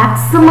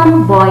മാക്സിമം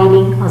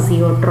ബോയിലിംഗ്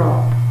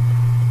അസിയോട്രോപ്പ്.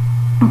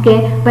 ഓക്കെ,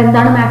 അപ്പൊ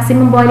എന്താണ്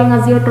മാക്സിമം ബോയിലിംഗ്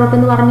അസിയോട്രോപ്പ്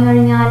എന്ന് പറഞ്ഞു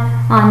കഴിഞ്ഞാൽ?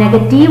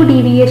 നെഗറ്റീവ്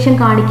ഡീവിയേഷൻ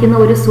കാണിക്കുന്ന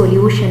ഒരു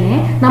സൊല്യൂഷനെ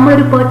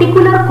നമ്മളൊരു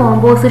പെർട്ടിക്കുലർ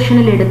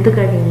കോമ്പോസിഷനിൽ എടുത്തു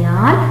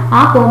കഴിഞ്ഞാൽ ആ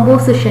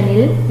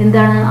കോമ്പോസിഷനിൽ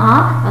എന്താണ്? ആ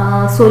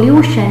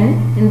സൊല്യൂഷൻ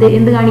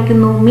എന്ത്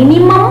കാണിക്കുന്നു?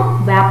 മിനിമം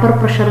വേപ്പർ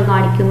പ്രഷർ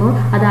കാണിക്കുന്നു.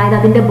 അതായത്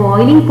അതിന്റെ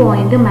ബോയിലിംഗ്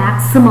പോയിന്റ്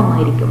മാക്സിമം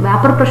ആയിരിക്കും.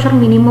 വേപ്പർ പ്രഷർ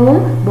മിനിമവും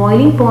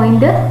ബോയിലിംഗ്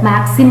പോയിന്റ്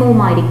മാക്സിമവും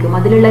ആയിരിക്കും.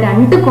 അതിലുള്ള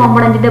രണ്ട്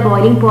കോമ്പണന്റിന്റെ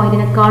ബോയിലിംഗ്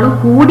പോയിന്റിനേക്കാളും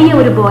കൂടിയ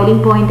ഒരു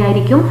ബോയിലിംഗ് പോയിന്റ്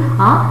ആയിരിക്കും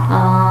ആ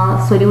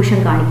സൊല്യൂഷൻ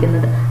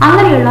കാണിക്കുന്നത്.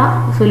 അങ്ങനെയുള്ള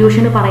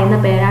സൊല്യൂഷന് പറയുന്ന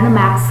പേരാണ്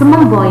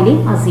മാക്സിമം ബോയിലിംഗ്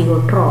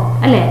azeotrope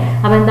അല്ലേ?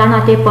 അപ്പോൾ എന്താണ്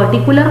at a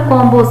particular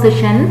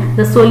composition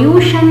the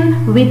solution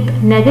with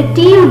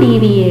negative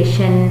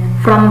deviation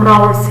from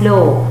Raoult's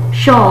law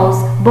shows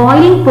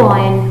boiling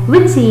point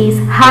which is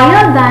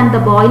higher than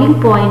the boiling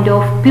point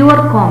of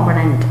pure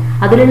component.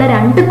 അതിലുള്ള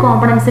രണ്ട്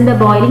കോമ്പണൻസിന്റെ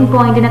ബോയിലിംഗ്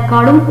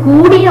പോയിന്റിനേക്കാളും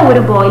കൂടിയ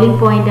ഒരു ബോയിലിംഗ്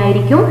പോയിന്റ്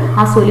ആയിരിക്കും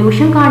ആ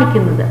solution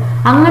കാണിക്കുന്നത്.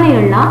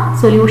 അങ്ങനെയുള്ള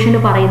സൊല്യൂഷന്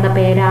പറയുന്ന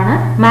പേരാണ്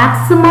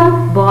മാക്സിമം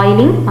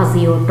ബോയിലിംഗ്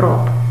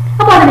അസിയോട്രോപ്പ്.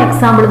 അപ്പോൾ അതിന്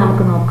എക്സാമ്പിൾ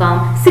നമുക്ക് നോക്കാം.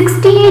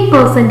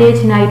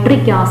 68%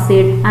 nitric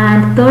acid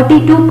and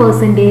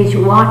 32%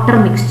 water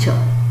mixture.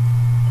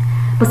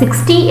 അപ്പോൾ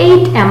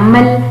 68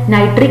 ml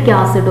നൈട്രിക്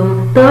ആസിഡും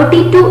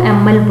 32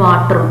 ml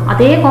വാട്ടറും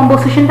അതേ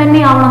കോമ്പോസിഷൻ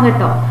തന്നെ ആവണം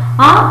കേട്ടോ.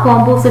 ആ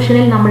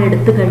കോമ്പോസിഷനിൽ നമ്മൾ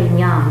എടുത്തു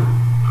കഴിഞ്ഞാൽ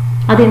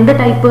അതെന്ത്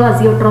ടൈപ്പ്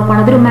അസിയോട്രോപ്പാണ്?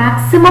 അതൊരു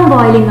മാക്സിമം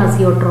ബോയിലിംഗ്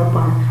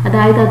അസിയോട്രോപ്പാണ്.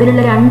 അതായത്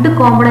അതിലുള്ള രണ്ട്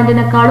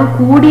കോമ്പണന്റിനേക്കാളും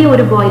കൂടിയ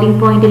ഒരു ബോയിലിംഗ്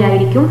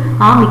പോയിന്റിലായിരിക്കും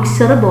ആ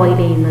മിക്സർ ബോയിൽ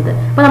ചെയ്യുന്നത്.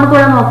 അപ്പൊ നമുക്ക്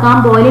ഇവിടെ നോക്കാം.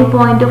 Boiling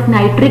point of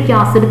nitric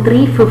acid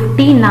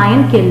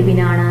 359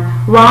 kelvin ആണ്,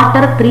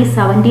 വാട്ടർ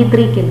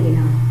 373 കെൽവിൻ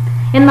ആണ്.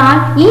 എന്നാൽ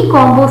ഈ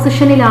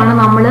കോമ്പോസിഷനിലാണ്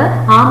നമ്മൾ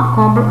ആ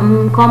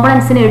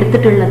കോമ്പണൻസിനെ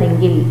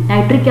എടുത്തിട്ടുള്ളതെങ്കിൽ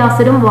നൈട്രിക്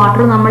ആസിഡും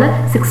വാട്ടറും നമ്മൾ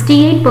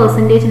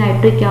 68%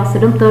 നൈട്രിക്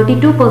ആസിഡും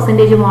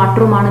 32%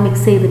 വാട്ടറുമാണ്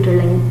മിക്സ്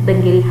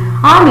ചെയ്തിട്ടുള്ളതെങ്കിൽ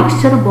ആ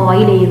മിക്സ്ചർ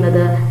ബോയിൽ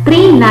ചെയ്യുന്നത്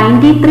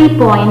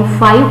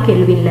 393.5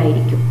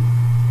 കെൽവിനിലായിരിക്കും.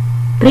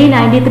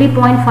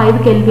 393.5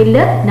 കെൽവിനിൽ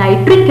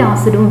നൈട്രിക്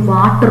ആസിഡും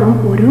വാട്ടറും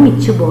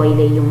ഒരുമിച്ച് ബോയിൽ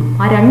ചെയ്യും.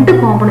 ആ രണ്ട്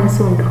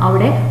കോമ്പണൻസും ഉണ്ട്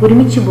അവിടെ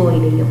ഒരുമിച്ച്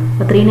ബോയിൽ ചെയ്യും.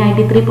 അപ്പൊ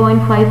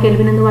 393.5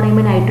 കെൽവിൻ എന്ന്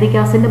പറയുമ്പോൾ നൈട്രിക്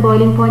ആസിഡിന്റെ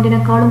ബോയിലിംഗ്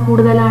പോയിന്റിനേക്കാളും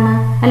കൂടുതലാണ്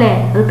അല്ലെ?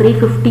 അത്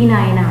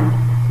 359 ആണ്.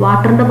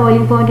 വാട്ടറിന്റെ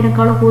ബോയിലിംഗ്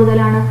പോയിന്റിനേക്കാളും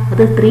കൂടുതലാണ്,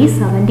 അത്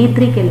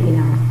 373 കെൽവിൻ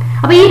ആണ്.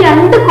 അപ്പൊ ഈ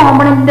രണ്ട്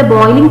കോമ്പണന്റിന്റെ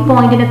ബോയിലിംഗ്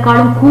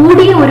പോയിന്റിനേക്കാളും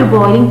കൂടിയ ഒരു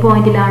ബോയിലിംഗ്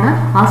പോയിന്റിലാണ്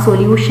ആ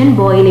സൊല്യൂഷൻ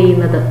ബോയിൽ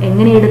ചെയ്യുന്നത്.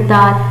 എങ്ങനെ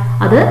എടുത്താൽ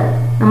അത്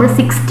നമ്മൾ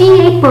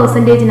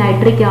 68%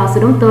 നൈട്രിക്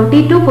ആസിഡും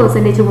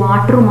 32%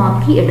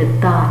 വാട്ടറുമാക്കി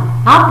എടുത്താൽ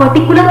ആ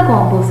പെർട്ടിക്കുലർ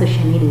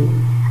കോമ്പോസിഷനിൽ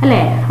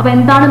അല്ലെ? അപ്പൊ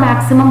എന്താണ്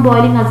മാക്സിമം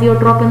ബോയിലിംഗ്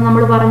അസിയോട്രോപ്പ് എന്ന്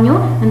നമ്മൾ പറഞ്ഞു.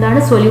 എന്താണ്?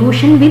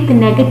 Solution with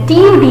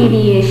negative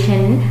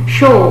deviation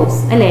shows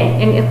അല്ലെ?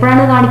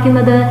 എപ്പോഴാണ്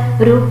കാണിക്കുന്നത്?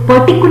 ഒരു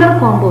പെർട്ടിക്കുലർ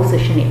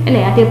കോമ്പോസിഷനിൽ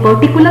അല്ലെ? At A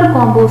particular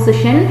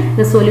composition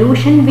the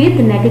solution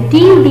with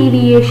negative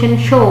deviation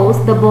shows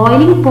the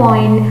boiling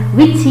point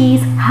which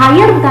is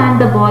higher than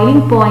the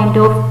boiling point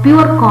of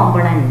pure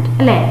component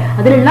അല്ലെ?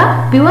 അതിലുള്ള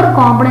പ്യുവർ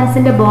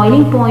കോമ്പണൻസിന്റെ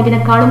ബോയിലിംഗ്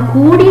പോയിന്റിനേക്കാളും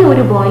കൂടിയ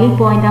ഒരു boiling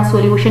point ആ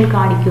സൊല്യൂഷൻ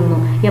കാണിക്കുന്നു.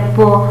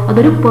 എപ്പോ?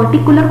 അതൊരു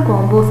പെർട്ടിക്കുലർ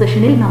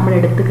കോമ്പോസിഷനിൽ നമ്മൾ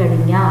എടുത്തു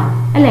കഴിഞ്ഞാൽ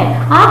അല്ലെ?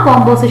 ആ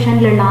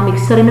കോമ്പോസിഷനിലുള്ള ആ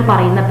മിക്സറിന്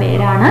പറയുന്ന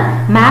പേരാണ്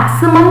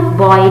മാക്സിമം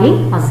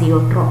ബോയിലിംഗ്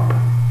അസിയോട്രോപ്പ്.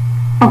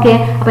 ഓക്കെ,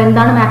 അപ്പൊ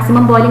എന്താണ്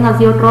മാക്സിമം ബോയിലിംഗ്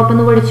അസിയോട്രോപ്പ്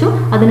എന്ന് പഠിച്ചു.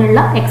 അതിനുള്ള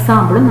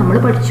എക്സാമ്പിളും നമ്മൾ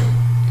പഠിച്ചു.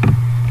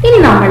 ഇനി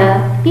നമ്മൾ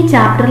ഈ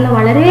ചാപ്റ്ററിൽ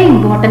വളരെ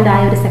ഇമ്പോർട്ടന്റ്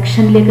ആയ ഒരു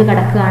സെക്ഷനിലേക്ക്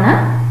കടക്കുകയാണ്.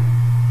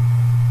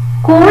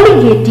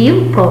 Colligative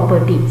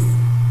properties.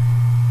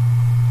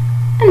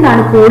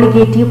 എന്താണ്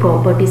കോളിഗേറ്റീവ്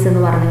പ്രോപ്പർട്ടീസ്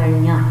എന്ന് പറഞ്ഞു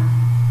കഴിഞ്ഞാൽ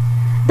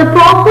the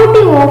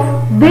property of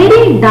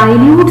very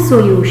dilute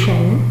solution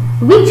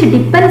which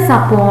depends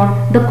upon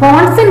the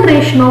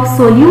concentration of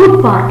solute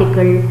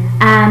particle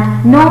and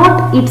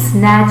not its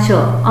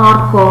nature are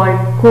called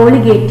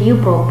colligative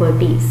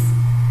properties.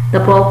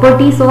 The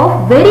properties of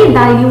very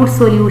dilute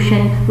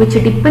solution which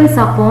depends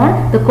upon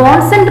the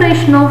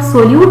concentration of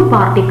solute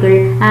particle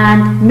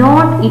and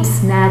not its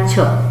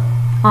nature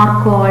are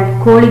called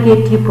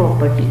colligative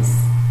properties.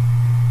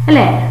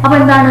 അല്ലെ? അപ്പൊ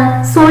എന്താണ്?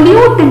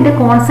 സൊല്യൂട്ടിന്റെ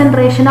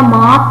കോൺസെൻട്രേഷനെ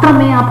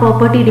മാത്രമേ ആ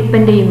property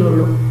depend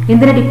ചെയ്യുന്നുള്ളൂ.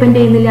 എന്തിനെ depend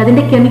ചെയ്യുന്നില്ല?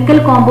 അതിന്റെ chemical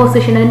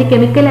composition, അതിന്റെ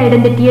കെമിക്കൽ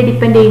ഐഡന്റിറ്റിയെ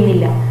ഡിപ്പെൻഡ്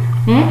ചെയ്യുന്നില്ല.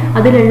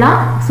 അതിലുള്ള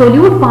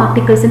സൊല്യൂട്ട്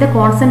പാർട്ടിക്കിൾസിന്റെ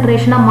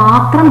കോൺസെൻട്രേഷനെ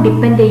മാത്രം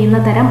ഡിപ്പെൻഡ് ചെയ്യുന്ന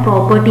തരം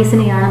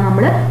പ്രോപ്പർട്ടീസിനെയാണ്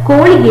നമ്മൾ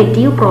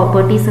കോളിഗേറ്റീവ്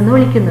പ്രോപ്പർട്ടീസ് എന്ന്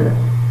വിളിക്കുന്നത്.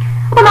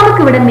 അപ്പൊ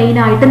നമുക്കിവിടെ മെയിൻ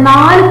ആയിട്ട്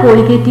 4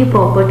 കോളിഗേറ്റീവ്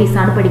പ്രോപ്പർട്ടീസ്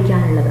ആണ്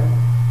പഠിക്കാനുള്ളത്.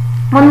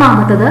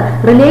 ഒന്നാമത്തത്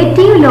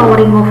relative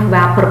lowering of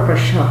vapour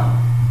pressure.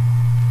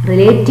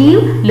 Relative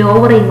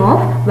lowering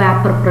of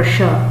vapour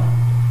pressure.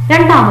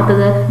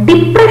 രണ്ടാമത്തത്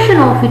depression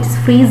of its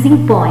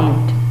freezing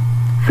point.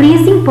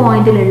 Freezing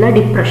പോയിന്റിലുള്ള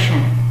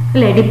depression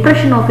അല്ലെ?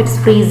 Depression of its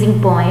freezing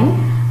point.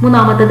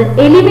 മൂന്നാമത്തത്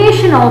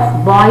elevation of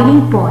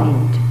boiling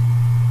point.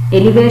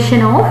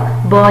 Elevation of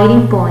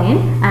boiling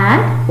point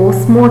and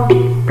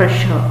osmotic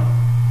pressure.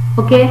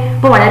 Okay,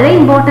 അപ്പൊ വളരെ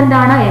important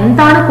ആണ്.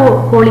 എന്താണ്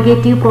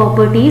colligative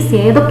properties?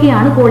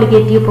 ഏതൊക്കെയാണ്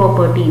colligative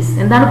properties?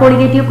 എന്താണ്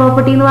colligative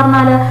property എന്ന്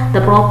പറഞ്ഞാൽ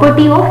the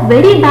property of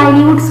very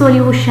dilute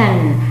solution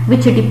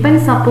which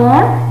depends upon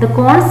the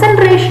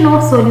concentration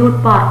of solute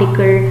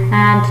particle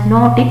and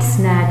not it's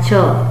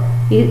nature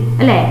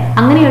അല്ലെ?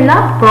 അങ്ങനെയുള്ള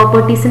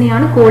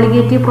പ്രോപ്പർട്ടീസിനെയാണ്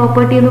കോളിഗേറ്റീവ്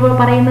പ്രോപ്പർട്ടി എന്ന്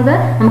പറയുന്നത്.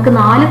 നമുക്ക്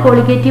 4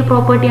 കോളിഗേറ്റീവ്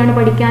പ്രോപ്പർട്ടിയാണ്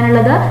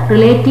പഠിക്കാനുള്ളത്.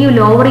 Relative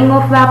lowering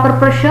of vapour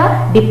pressure,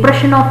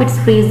 depression of its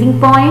freezing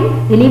point,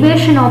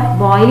 elevation of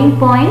boiling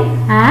point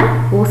and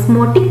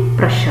osmotic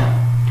pressure.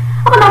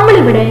 അപ്പൊ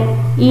നമ്മളിവിടെ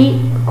ഈ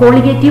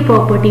കോളിഗേറ്റീവ്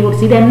പ്രോപ്പർട്ടിയെ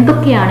കുറിച്ച് ഇത്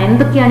എന്തൊക്കെയാണ്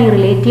ഈ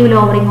relative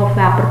lowering of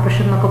vapour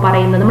pressure എന്നൊക്കെ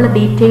പറയുന്നത് നമ്മൾ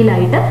ഡീറ്റെയിൽ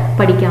ആയിട്ട്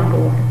പഠിക്കാൻ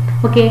പോകും.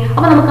 ഓക്കെ,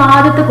 അപ്പൊ നമുക്ക്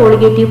ആദ്യത്തെ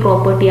കോളിഗേറ്റീവ്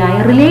പ്രോപ്പർട്ടി ആയ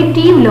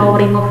relative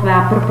lowering of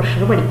vapour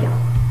pressure പഠിക്കാം.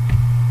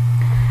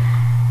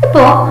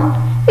 ഇപ്പോ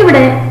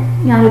ഇവിടെ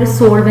ഞാനൊരു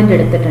സോൾവെന്റ്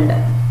എടുത്തിട്ടുണ്ട്.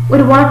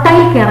 ഒരു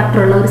വോളട്ടൈൽ ക്യാരക്ടർ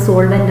ഉള്ള ഒരു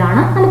സോൾവെന്റ്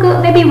ആണ്. നമുക്ക്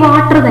മേ ബി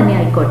വാട്ടർ തന്നെ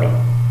ആയിക്കോട്ടെ,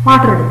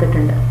 വാട്ടർ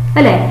എടുത്തിട്ടുണ്ട്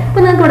അല്ലെ. അപ്പൊ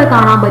നിങ്ങൾക്ക് ഇവിടെ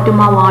കാണാൻ പറ്റും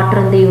ആ വാട്ടർ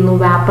എന്ത് ചെയ്യുന്നു,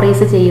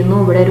 വാപ്പറൈസ് ചെയ്യുന്നു.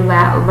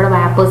 ഇവിടെ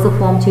വാപ്പേഴ്സ്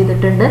ഫോം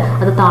ചെയ്തിട്ടുണ്ട്.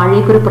 അത്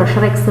താഴേക്ക് ഒരു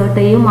പ്രഷർ എക്സേർട്ട്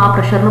ചെയ്യും. ആ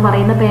പ്രഷർ എന്ന്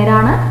പറയുന്ന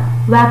പേരാണ്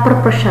വാപ്പർ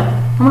പ്രഷർ,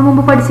 നമ്മൾ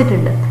മുമ്പ്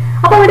പഠിച്ചിട്ടുണ്ട്.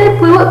 അപ്പൊ ഇവിടെ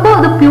ഇപ്പോൾ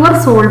അത് പ്യുവർ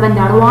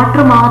സോൾവെന്റ് ആണ്,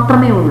 വാട്ടർ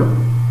മാത്രമേ ഉള്ളൂ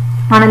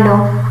ആണല്ലോ.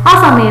 ആ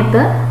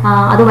സമയത്ത്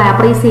അത്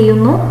വാപ്പറൈസ്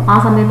ചെയ്യുന്നു. ആ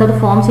സമയത്ത് അത്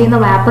ഫോം ചെയ്യുന്ന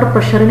വാപ്പർ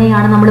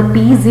പ്രഷറിനെയാണ് നമ്മൾ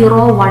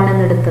P01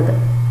 എന്നെടുത്തത്.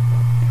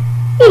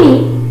 ഇനി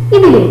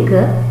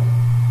ഇതിലേക്ക്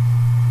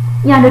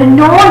ഞാനൊരു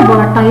നോൺ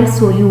വോളട്ടൈൽ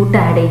സൊല്യൂട്ട്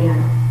ആഡ്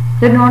ചെയ്യാണ്.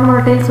 ഒരു നോൺ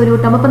വോളട്ടൈൽ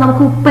സൊല്യൂട്ട് ആകുമ്പോൾ ഇപ്പൊ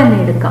നമുക്ക് ഉപ്പ് തന്നെ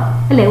എടുക്കാം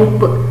അല്ലെ.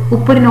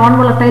 ഉപ്പ് ഒരു നോൺ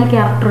വോളട്ടൈൽ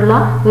ക്യാരക്ടറുള്ള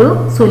ഒരു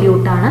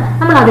സൊല്യൂട്ടാണ്.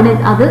 നമ്മൾ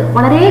അത്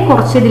വളരെ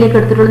കുറച്ച് ഇതിലേക്ക്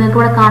എടുത്തിട്ടുള്ളൂ. നിങ്ങൾക്ക്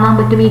ഇവിടെ കാണാൻ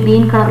പറ്റും ഈ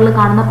ഗ്രീൻ കളറിൽ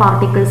കാണുന്ന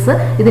പാർട്ടിക്കിൾസ്.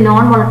 ഇത്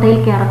നോൺ വോളട്ടൈൽ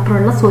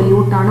ക്യാരക്ടറുള്ള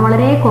സൊല്യൂട്ടാണ്.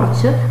 വളരെ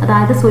കുറച്ച്,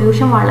 അതായത്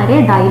സൊല്യൂഷൻ വളരെ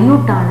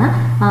ഡൈല്യൂട്ടാണ്,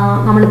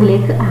 നമ്മൾ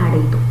ഇതിലേക്ക് ആഡ്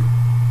ചെയ്തു.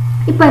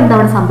 ഇപ്പൊ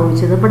എന്താണ്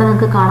സംഭവിച്ചത്? ഇവിടെ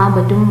നിങ്ങൾക്ക് കാണാൻ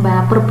പറ്റും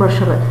വാപ്പർ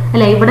പ്രഷർ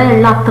അല്ലെ. ഇവിടെ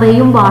ഉള്ള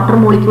അത്രയും വാട്ടർ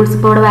മോളിക്യൂൾസ്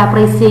ഇപ്പൊ ഇവിടെ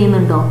വാപ്പറൈസ്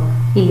ചെയ്യുന്നുണ്ടോ?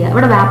 ഇല്ല.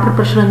 ഇവിടെ വാപ്പർ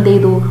പ്രഷർ എന്ത്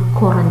ചെയ്തു?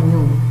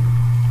 കുറഞ്ഞു.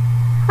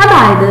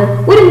 അതായത്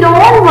ഒരു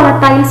നോൺ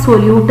വോളട്ടൈൽ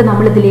സൊല്യൂട്ട്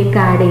നമ്മൾ ഇതിലേക്ക്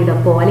ആഡ്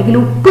ചെയ്തപ്പോ, അല്ലെങ്കിൽ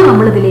ഉപ്പ്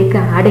നമ്മൾ ഇതിലേക്ക്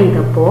ആഡ്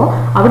ചെയ്തപ്പോ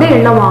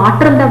അവിടെയുള്ള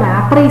വാട്ടറിന്റെ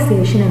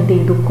വാപ്പറൈസേഷൻ എന്ത്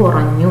ചെയ്തു?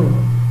 കുറഞ്ഞു.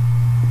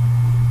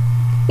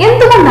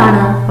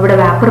 എന്തുകൊണ്ടാണ് അവിടെ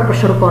വാപ്പർ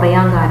പ്രഷർ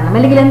കുറയാൻ കാരണം,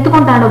 അല്ലെങ്കിൽ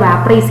എന്തുകൊണ്ടാണ്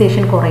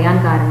വാപ്പറൈസേഷൻ കുറയാൻ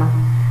കാരണം?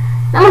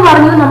 നമ്മൾ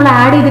പറഞ്ഞു നമ്മൾ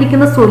ആഡ്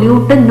ചെയ്തിരിക്കുന്ന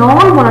സൊല്യൂട്ട്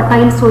നോൺ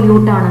വോളട്ടൈൽ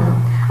സൊല്യൂട്ട് ആണെന്ന്.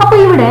 അപ്പൊ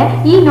ഇവിടെ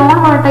ഈ നോൺ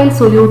വോളട്ടൈൽ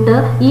സൊല്യൂട്ട്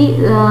ഈ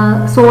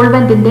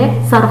സോൾവെന്റിന്റെ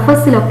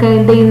സർഫസിലൊക്കെ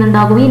എന്ത്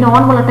ചെയ്യുന്നുണ്ടാകും? ഈ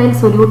നോൺ വോളട്ടൈൽ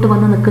സൊല്യൂട്ട്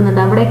വന്ന്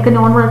നിൽക്കുന്നുണ്ട്. അവിടെയൊക്കെ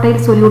നോൺ വോളട്ടൈൽ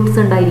സൊല്യൂട്ട്സ്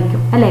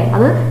ഉണ്ടായിരിക്കും അല്ലെ.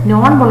 അത്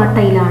നോൺ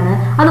വോളട്ടൈൽ ആണ്.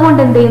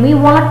 അതുകൊണ്ട് എന്ത് ചെയ്യുന്നു? ഈ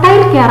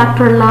വോളട്ടൈൽ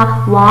ക്യാരക്ടറുള്ള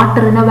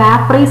വാട്ടറിനെ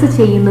വാപ്പറൈസ്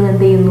ചെയ്യുന്നത്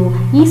എന്ത് ചെയ്യുന്നു?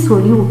 ഈ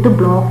സൊല്യൂട്ട്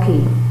ബ്ലോക്ക്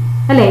ചെയ്യും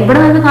അല്ലെ. ഇവിടെ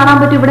നിങ്ങൾക്ക് കാണാൻ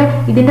പറ്റും, ഇവിടെ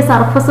ഇതിന്റെ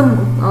സർഫസും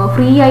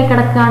ഫ്രീ ആയി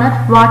കിടക്കാണ്.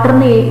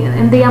 വാട്ടറിന്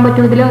എന്ത് ചെയ്യാൻ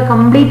പറ്റും? ഇതിൽ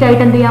കംപ്ലീറ്റ്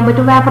ആയിട്ട് എന്ത് ചെയ്യാൻ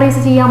പറ്റും? വാപ്പറൈസ്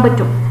ചെയ്യാൻ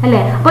പറ്റും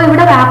അല്ലെ. അപ്പൊ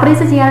ഇവിടെ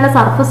വാപ്പറൈസ് ചെയ്യാനുള്ള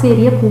സർഫസ്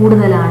ഏരിയ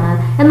കൂടുതലാണ്.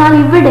 എന്നാൽ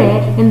ഇവിടെ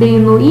എന്ത്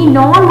ചെയ്യുന്നു? ഈ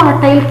നോൺ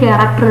വോളട്ടൈൽ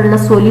ക്യാരക്ടറുള്ള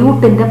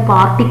സൊല്യൂട്ടിന്റെ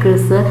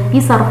പാർട്ടിക്കിൾസ്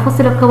ഈ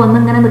സർഫസിലൊക്കെ വന്ന്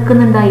ഇങ്ങനെ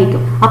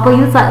നിൽക്കുന്നുണ്ടായിരിക്കും. അപ്പൊ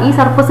ഈ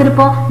സർഫസിൽ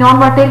ഇപ്പോൾ നോൺ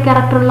വോളട്ടൈൽ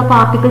ക്യാരക്ടറുള്ള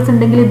പാർട്ടിക്കിൾസ്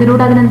ഉണ്ടെങ്കിൽ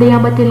ഇതിലൂടെ അതിനെന്ത്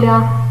ചെയ്യാൻ പറ്റില്ല?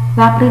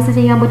 വാപ്പറൈസ്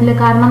ചെയ്യാൻ പറ്റില്ല.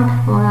 കാരണം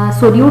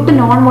സൊല്യൂട്ട്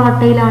നോൺ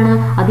വോളട്ടൈൽ ആണ്.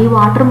 അത് ഈ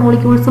വാട്ടർ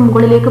മോളിക്യൂൾസ്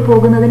മുകളിലേക്ക്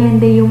പോകുന്നതിനെ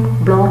എന്ത് ചെയ്യും?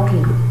 ബ്ലോക്ക്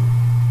ചെയ്യും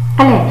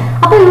അല്ലെ.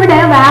 അപ്പൊ ഇവിടെ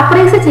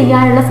വാപ്പറൈസ്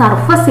ചെയ്യാനുള്ള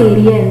സർഫസ്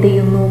ഏരിയ എന്ത്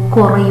ചെയ്യുന്നു?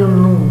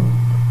 കുറയുന്നു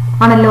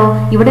ആണല്ലോ.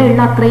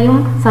 ഇവിടെയുള്ള അത്രയും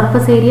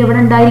സർഫസ് ഏരിയ ഇവിടെ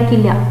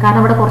ഉണ്ടായിരിക്കില്ല.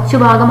 കാരണം ഇവിടെ കുറച്ച്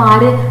ഭാഗം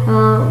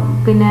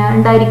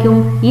ഉണ്ടായിരിക്കും?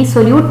 ഈ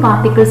സൊല്യൂട്ട്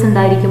പാർട്ടിക്കിൾസ്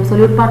ഉണ്ടായിരിക്കും.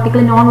 സൊല്യൂട്ട് പാർട്ടിക്കിൾ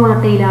നോൺ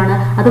വോളട്ടൈൽ ആണ്.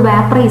 അത്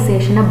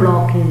വാപ്പറൈസേഷനെ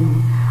ബ്ലോക്ക് ചെയ്യും.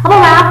 അപ്പൊ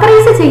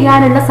വാപ്പറൈസ്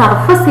ചെയ്യാനുള്ള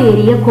സർഫസ്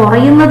ഏരിയ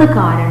കുറയുന്നത്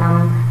കാരണം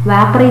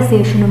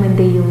വാപ്പറൈസേഷനും എന്ത്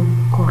ചെയ്യും?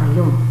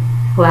 കുറയും.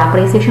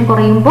 വാപ്പറൈസേഷൻ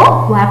കുറയുമ്പോൾ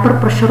വാപ്പർ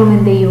പ്രഷറും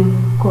എന്ത് ചെയ്യും?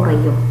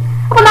 കുറയും.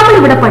 അപ്പൊ നമ്മൾ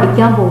ഇവിടെ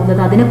പഠിക്കാൻ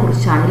പോകുന്നത് അതിനെ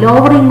കുറിച്ചാണ്,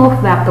 ലോവറിംഗ് ഓഫ്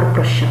വാപ്പർ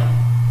പ്രഷർ.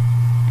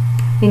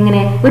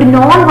 എങ്ങനെ ഒരു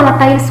നോൺ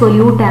വോളട്ടൈൽ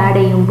സൊല്യൂട്ട് ആഡ്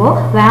ചെയ്യുമ്പോൾ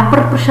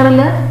വാപ്പർ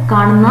പ്രഷറിൽ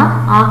കാണുന്ന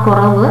ആ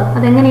കുറവ്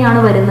അതെങ്ങനെയാണ്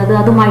വരുന്നത്,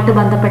 അതുമായിട്ട്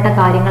ബന്ധപ്പെട്ട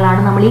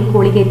കാര്യങ്ങളാണ് നമ്മൾ ഈ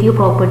കോളിഗേറ്റീവ്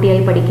പ്രോപ്പർട്ടി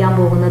ആയി പഠിക്കാൻ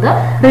പോകുന്നത്.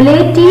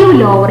 Relative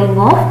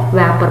lowering of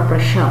vapour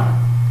pressure.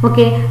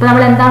 Okay. അപ്പൊ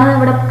നമ്മൾ എന്താണ്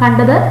ഇവിടെ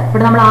കണ്ടത്?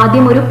 ഇവിടെ നമ്മൾ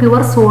ആദ്യം ഒരു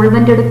പ്യുവർ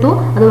സോൾവെന്റ് എടുത്തു.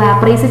 അത്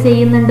വാപ്പറൈസ്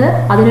ചെയ്യുന്നുണ്ട്.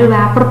 അതിനൊരു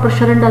വാപ്പർ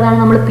പ്രഷർ ഉണ്ട്. അതാണ്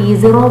നമ്മൾ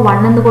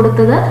P01 എന്ന്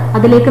കൊടുത്തത്.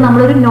 അതിലേക്ക്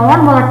നമ്മളൊരു നോൺ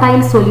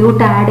വോളട്ടൈൽ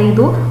സൊല്യൂട്ട് ആഡ്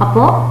ചെയ്തു.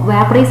 അപ്പോൾ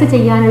വാപ്പറൈസ്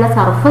ചെയ്യാനുള്ള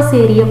സർഫസ്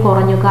ഏരിയ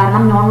കുറഞ്ഞു.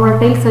 കാരണം നോൺ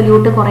വോളട്ടൈൽ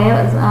സൊല്യൂട്ട് കുറെ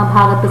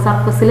ഭാഗത്ത്,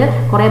 സർഫസിൽ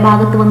കുറെ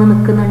ഭാഗത്ത് വന്ന്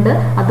നിൽക്കുന്നുണ്ട്.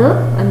 അത്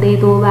എന്ത്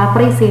ചെയ്തു?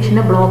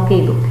 വാപ്പറൈസേഷനെ ബ്ലോക്ക്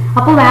ചെയ്തു.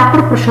 അപ്പോൾ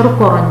വാപ്പർ പ്രഷർ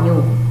കുറഞ്ഞു.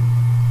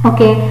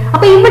 ഓക്കെ.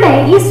 അപ്പൊ ഇവിടെ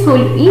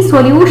ഈ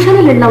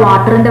സൊല്യൂഷനിലുള്ള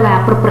വാട്ടറിന്റെ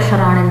വാപ്പർ പ്രഷർ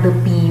ആണ് എന്ത്?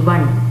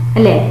 P1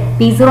 അല്ലെ.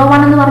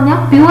 P01 എന്ന് പറഞ്ഞാൽ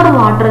പ്യുവർ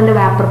വാട്ടറിന്റെ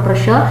വാപ്പർ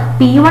പ്രഷർ.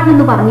 P1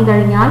 എന്ന് പറഞ്ഞു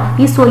കഴിഞ്ഞാൽ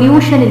ഈ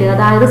സൊല്യൂഷനിൽ,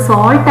 അതായത്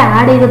സോൾട്ട്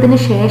ആഡ് ചെയ്തതിന്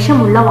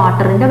ശേഷമുള്ള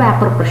വാട്ടറിന്റെ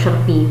വാപ്പർ പ്രഷർ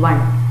P1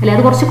 അല്ലെ.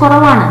 അത് കുറച്ച്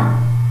കുറവാണ്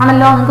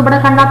ആണല്ലോ. നിങ്ങൾക്ക് ഇവിടെ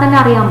കണ്ടാൽ തന്നെ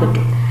അറിയാൻ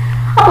പറ്റും.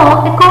 അപ്പോ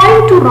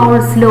അക്കോർഡിംഗ് ടു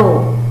റോൾസ് ലോ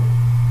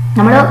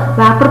നമ്മൾ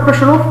vapour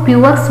pressure of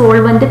pure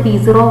solvent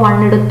P01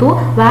 എടുത്തു.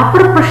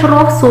 Vapour pressure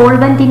of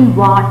solvent in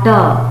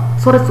water,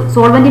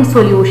 solvent in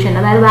solution,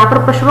 അതായത് vapour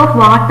pressure of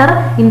water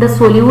in the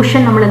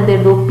solution നമ്മൾ എന്ത്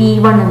ചെയ്തു?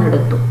 P1 എന്ന്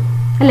എടുത്തു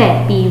അല്ലെ.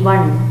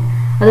 P1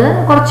 അത്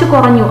കുറച്ച്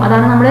കുറഞ്ഞു.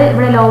 അതാണ് നമ്മൾ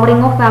ഇവിടെ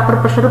ലോവറിംഗ് ഓഫ് വാപ്പർ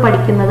പ്രഷർ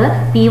പഠിക്കുന്നത്.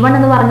 P1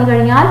 എന്ന് പറഞ്ഞു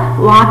കഴിഞ്ഞാൽ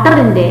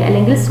വാട്ടറിന്റെ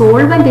അല്ലെങ്കിൽ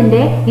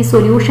സോൾവെന്റിന്റെ ഈ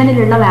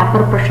സൊല്യൂഷനിലുള്ള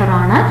വാപ്പർ പ്രഷർ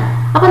ആണ്.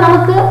 അപ്പൊ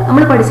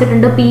നമ്മൾ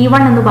പഠിച്ചിട്ടുണ്ട്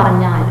P1 എന്ന്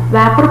പറഞ്ഞാൽ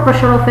vapour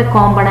pressure of A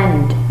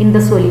component in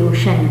the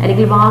solution,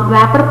 അല്ലെങ്കിൽ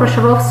vapour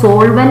pressure of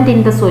solvent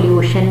in the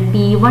solution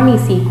P1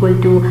 is equal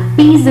to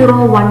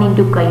P01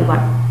 into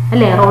K1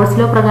 അല്ലെ. റോൾസ്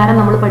ലോ പ്രകാരം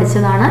നമ്മൾ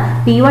പഠിച്ചതാണ്.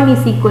 P1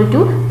 is equal to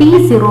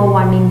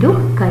P01 into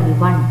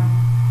K1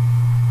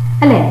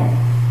 അല്ലെ.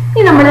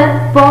 ഇനി നമ്മൾ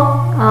ഇപ്പോ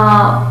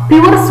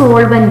pure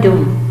സോൾവെന്റും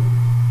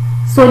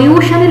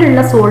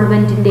സൊല്യൂഷനിലുള്ള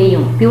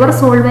സോൾവെന്റിന്റെയും pure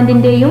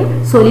സോൾവെന്റിന്റെയും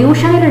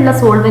സൊല്യൂഷനിലുള്ള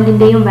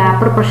സോൾവെന്റിന്റെയും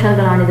vapour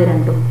പ്രഷറുകളാണ് ഇത്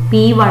രണ്ടും,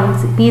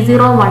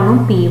 P01ഉം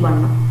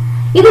P1ഉം.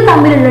 ഇത്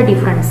തമ്മിലുള്ള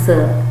ഡിഫറൻസ്,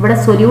 ഇവിടെ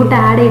സൊല്യൂട്ട്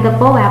ആഡ്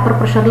ചെയ്തപ്പോൾ വാപ്പർ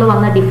പ്രഷറിൽ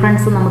വന്ന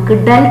ഡിഫറൻസ് നമുക്ക്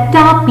ഡെൽറ്റ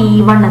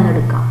P1 എന്ന്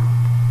എടുക്കാം.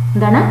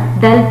 എന്താണ്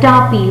ഡെൽറ്റ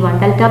P1.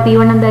 ഡെൽറ്റ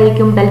P1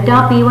 എന്തായിരിക്കും? Delta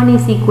P1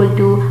 is equal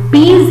to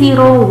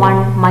P01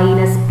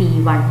 minus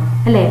P1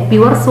 അല്ലെ?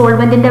 Pure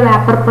സോൾവെന്റിന്റെ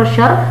vapour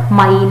pressure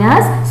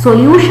minus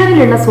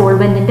സൊല്യൂഷനിലുള്ള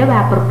സോൾവെന്റിന്റെ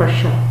vapour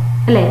pressure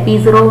അല്ലെ?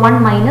 P01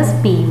 minus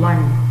P1.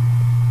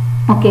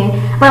 ഓക്കെ,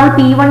 അപ്പൊ നമ്മൾ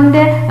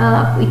P1ന്റെ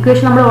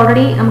ഇക്വേഷൻ നമ്മൾ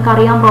ഓൾറെഡി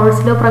നമുക്കറിയാം,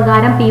 റോൾസ് ലോ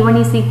പ്രകാരം P1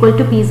 is equal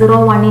to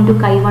P01 into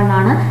K1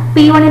 ആണ്.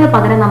 P1ന്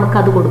പകരം നമുക്ക്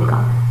അത്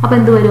കൊടുക്കാം. അപ്പൊ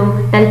എന്ത് വരും?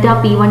 Delta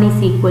P1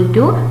 is equal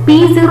to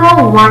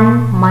P01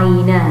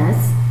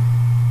 minus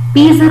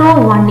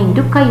P01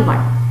 into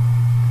K1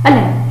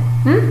 അല്ലെ?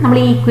 നമ്മൾ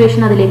ഈ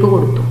ഇക്വേഷൻ അതിലേക്ക്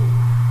കൊടുത്തു.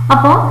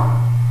 അപ്പോൾ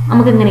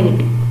നമുക്ക് ഇങ്ങനെ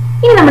കിട്ടി.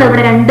 ഇനി നമ്മൾ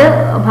ഇവിടെ രണ്ട്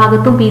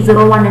ഭാഗത്തും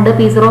P01 ഉണ്ട്.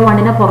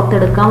 P01നെ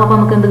പുറത്തെടുക്കാം. അപ്പൊ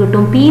നമുക്ക് എന്ത്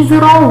കിട്ടും?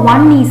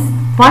 P01 is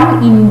 1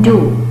 into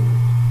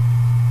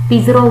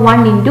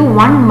P01 into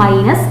 1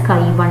 minus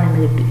K1 എന്ന്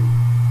കിട്ടി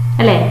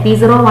അല്ലെ?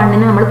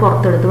 P01നെ നമ്മൾ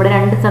പുറത്തെടുത്തു. ഇവിടെ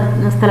രണ്ട്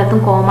സ്ഥലത്തും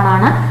കോമൺ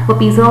ആണ്. അപ്പോൾ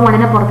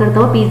P01നെ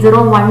പുറത്തെടുത്തപ്പോൾ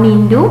P01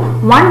 ഇൻറ്റു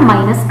 1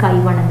 മൈനസ്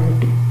K1 എന്ന്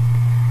കിട്ടി.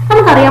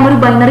 നമുക്കറിയാം ഒരു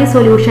ബൈനറി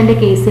സൊല്യൂഷന്റെ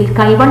കേസിൽ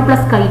K1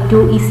 plus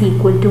K2 is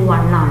equal to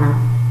 1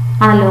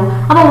 ആണല്ലോ.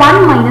 അപ്പോൾ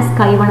 1 മൈനസ്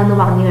K1 എന്ന്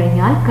പറഞ്ഞു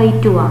കഴിഞ്ഞാൽ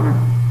K2 ആണ്.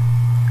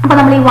 അപ്പൊ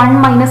നമ്മൾ ഈ 1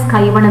 മൈനസ്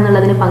K1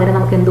 എന്നുള്ളതിന് പകരം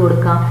നമുക്ക് എന്ത്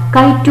കൊടുക്കാം?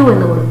 K2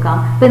 എന്ന് കൊടുക്കാം.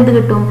 അപ്പൊ എന്ത്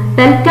കിട്ടും?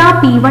 Delta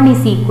P1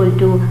 is equal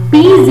to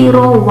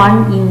P01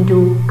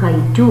 into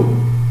K2.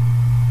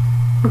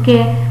 Okay,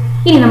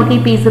 ഇനി നമുക്ക് ഈ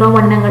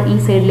P01 ഈ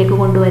സൈഡിലേക്ക്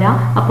കൊണ്ടുവരാം.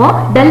 അപ്പോൾ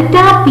delta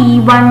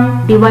P1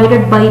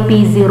 divided by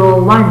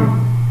P01.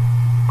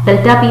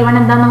 Delta P1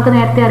 എന്താണെന്ന് നമുക്ക്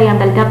നേരത്തെ അറിയാം.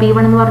 ഡെൽറ്റ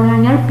P1 എന്ന് പറഞ്ഞു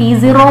കഴിഞ്ഞാൽ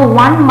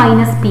P01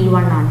 മൈനസ്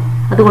P1 ആണ്.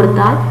 അത്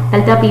കൊടുത്താൽ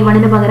ഡെൽറ്റ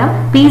P1ന് പകരം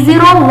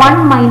P01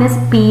 minus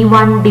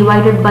P1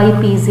 divided by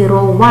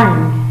P01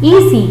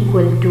 is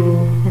equal to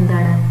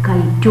എന്താണ്?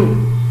 K2.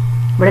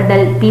 ഇവിടെ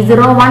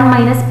P01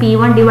 minus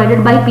P1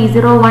 divided by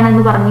P01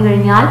 എന്ന് പറഞ്ഞു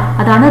കഴിഞ്ഞാൽ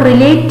അതാണ്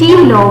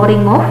relative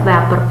lowering of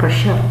vapour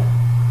pressure.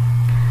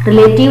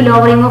 Relative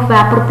lowering of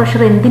vapour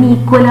pressure എന്തിന്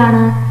ഈക്വൽ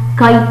ആണ്?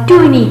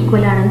 K2ന്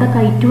ഈക്വൽ ആണ്. എന്താ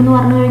K2 എന്ന്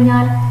പറഞ്ഞു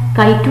കഴിഞ്ഞാൽ?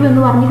 K2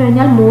 എന്ന് പറഞ്ഞു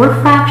കഴിഞ്ഞാൽ മോൾ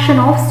ഫ്രാക്ഷൻ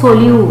ഓഫ്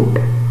സൊല്യൂട്ട്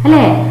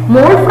അല്ലെ?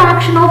 മോൾ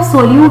ഫ്രാക്ഷൻ ഓഫ്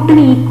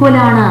സൊല്യൂട്ടിന് ഈക്വൽ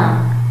ആണ്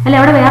അല്ലെ?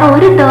 അവിടെ വേറെ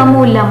ഒരു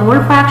ടേമും ഇല്ല. മോൾ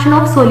ഫ്രാക്ഷൻ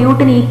ഓഫ്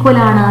സൊല്യൂട്ടിന് ഈക്വൽ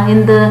ആണ്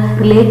എന്ത്?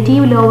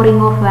 Relative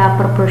lowering of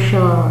vapour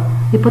pressure.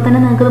 ഇപ്പൊ തന്നെ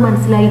നിങ്ങൾക്ക്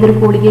മനസ്സിലായി ഇതൊരു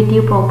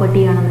കോളിഗേറ്റീവ് പ്രോപ്പർട്ടി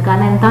ആണെന്ന്.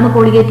 കാരണം എന്താണ്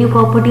കോളിഗേറ്റീവ്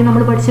പ്രോപ്പർട്ടി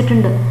നമ്മൾ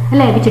പഠിച്ചിട്ടുണ്ട്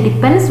അല്ലെ? Which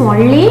depends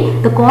only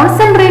the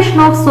concentration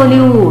of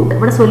solute.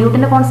 ഇവിടെ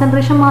സൊല്യൂട്ടിന്റെ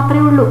കോൺസെൻട്രേഷൻ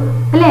മാത്രമേ ഉള്ളൂ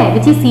അല്ലെ?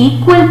 Which is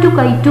equal to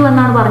K2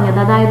 എന്നാണ് പറഞ്ഞത്.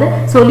 അതായത്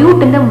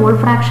സൊല്യൂട്ടിന്റെ മോൾ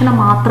ഫ്രാക്ഷനെ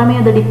മാത്രമേ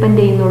അത്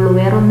ഡിപ്പെൻഡ് ചെയ്യുന്നുള്ളൂ,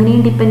 വേറെ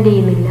ഒന്നിനെയും ഡിപ്പെൻഡ്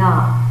ചെയ്യുന്നില്ല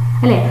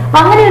അല്ലെ? അപ്പൊ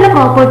അങ്ങനെയുള്ള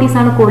പ്രോപ്പർട്ടീസ്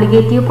ആണ്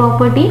കോളിഗേറ്റീവ്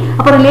പ്രോപ്പർട്ടി.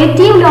 അപ്പൊ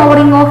relative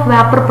lowering of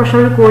vapour pressure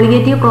ഒരു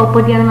കോളിഗേറ്റീവ്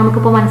പ്രോപ്പർട്ടിയാണ്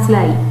നമുക്കിപ്പോൾ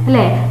മനസ്സിലായി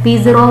അല്ലെ?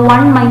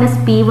 P01 minus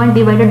P1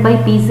 divided by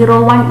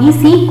P01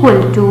 is equal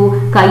to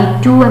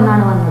K2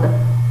 എന്നാണ് വന്നത്.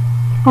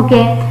 ഓക്കെ,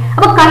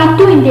 അപ്പൊ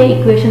K2ന്റെ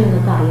ഇക്വേഷൻ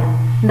നിങ്ങൾക്ക് അറിയാം.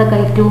 എന്താ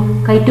K2?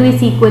 K2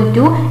 is equal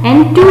to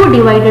N2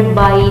 divided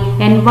by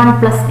N1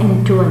 plus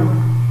N2 എന്ന്.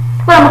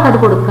 അപ്പൊ നമുക്കത്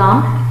കൊടുക്കാം.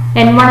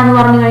 N1 എന്ന്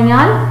പറഞ്ഞു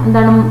കഴിഞ്ഞാൽ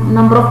എന്താണ്?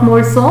 Number of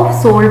moles of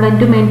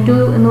സോൾവെന്റും N2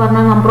 എന്ന്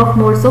പറഞ്ഞാൽ നമ്പർ ഓഫ്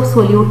മോൾസ് ഓഫ്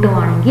സൊല്യൂട്ടും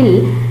ആണെങ്കിൽ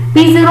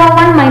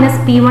P01 minus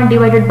P1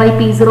 divided by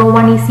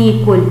P01 is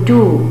equal to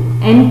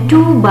N2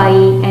 by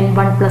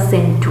N1 plus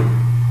N2.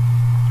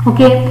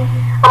 Okay,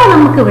 അപ്പൊ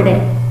നമുക്കിവിടെ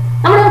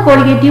നമ്മൾ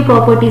കോളിഗേറ്റീവ്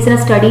പ്രോപ്പർട്ടീസിനെ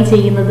സ്റ്റഡി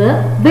ചെയ്യുന്നത്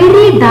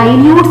വെരി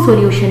ഡൈല്യൂട്ട്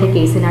സൊല്യൂഷന്റെ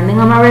കേസിലാണ്.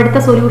 നമ്മൾ അവിടെ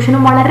എടുത്ത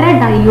സൊല്യൂഷനും വളരെ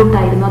ഡൈല്യൂട്ട്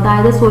ആയിരുന്നു.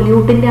 അതായത്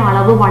സൊല്യൂട്ടിന്റെ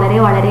അളവ് വളരെ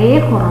വളരെ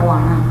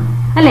കുറവാണ്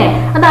അല്ലെ?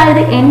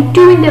 അതായത്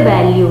N2ന്റെ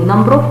value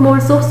number of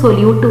moles of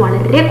solute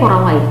വളരെ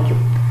കുറവായിരിക്കും.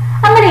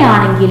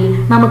 അങ്ങനെയാണെങ്കിൽ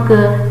നമുക്ക്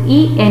ഈ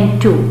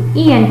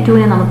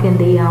N2നെ നമുക്ക്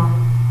എന്ത് ചെയ്യാം?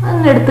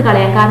 എടുത്ത്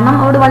കളയാം. കാരണം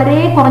അവിടെ വളരെ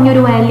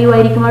കുറഞ്ഞൊരു വാല്യൂ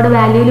ആയിരിക്കും. അവിടെ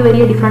വാല്യൂവിൽ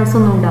വലിയ ഡിഫറൻസ്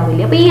ഒന്നും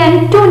ഉണ്ടാവില്ല. അപ്പൊ ഈ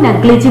N2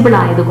 നെഗ്ലിജിബിൾ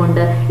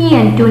ആയതുകൊണ്ട് ഈ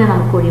N2നെ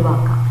നമുക്ക്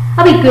ഒഴിവാക്കാം.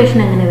 അപ്പൊ ഇക്വേഷൻ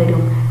എങ്ങനെ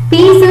വരും?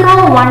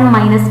 P01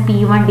 minus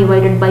P1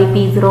 divided by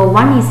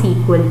P01 is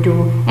equal to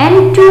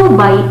N2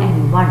 by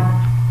N1.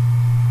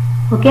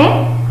 Okay,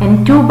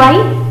 N2 by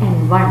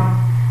N1.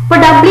 For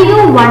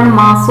W1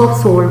 mass of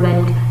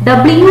solvent,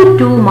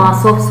 W2 mass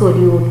of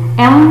solute,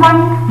 M1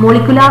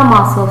 molecular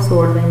mass of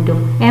solvent,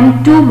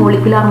 M2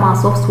 molecular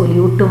mass of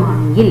solute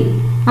ആണെങ്കിൽ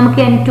നമുക്ക്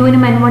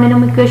N2നും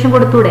N1നും equation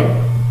കൊടുത്തൂടെ?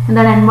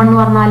 എന്താണ് N1 എന്ന്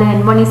പറഞ്ഞാൽ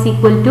N1 is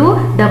equal to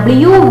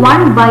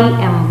W1 by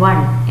M1,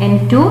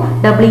 N2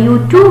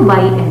 W2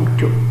 by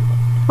M2.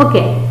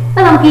 Okay,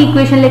 അത് നമുക്ക് ഈ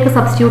ഇക്വേഷനിലേക്ക്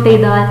substitute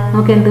ചെയ്താൽ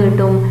നമുക്ക് എന്ത്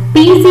കിട്ടും?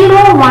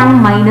 P01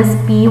 minus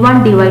P1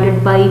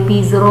 divided by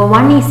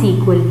P01 is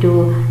equal to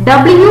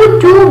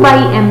W2 by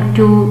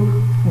M2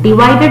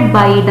 divided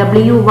by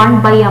W1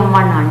 by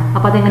M1 ആണ്.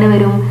 അപ്പൊ അതെങ്ങനെ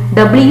വരും?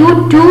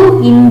 W2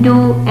 into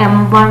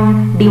M1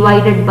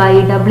 divided by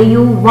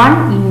W1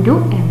 into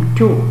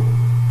M2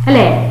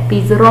 അല്ലേ?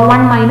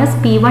 P01 minus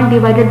P1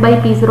 divided by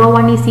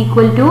P01 is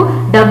equal to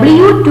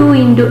W2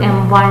 into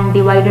M1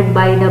 divided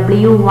by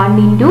W1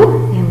 into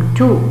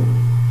M2.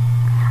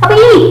 അപ്പൊ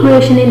ഈ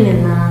ഇക്വേഷനിൽ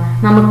നിന്ന്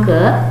നമുക്ക്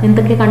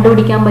എന്തൊക്കെ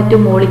കണ്ടുപിടിക്കാൻ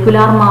പറ്റും?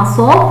 മോളിക്കുലാർ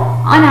മാസോ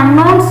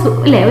അൺനോൺ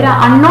അല്ലെ, ഒരു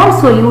അൺനോൺ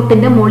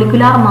സൊല്യൂട്ടിന്റെ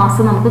മോളിക്കുലാർ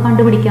മാസ് നമുക്ക്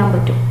കണ്ടുപിടിക്കാൻ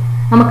പറ്റും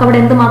നമുക്ക് അവിടെ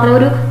എന്തുമാത്രം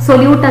ഒരു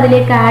സൊല്യൂട്ട്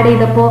അതിലേക്ക് ആഡ്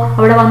ചെയ്തപ്പോൾ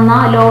അവിടെ വന്ന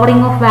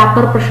ലോവറിംഗ് ഓഫ്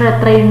വാപ്പർ പ്രഷർ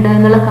എത്രയുണ്ട്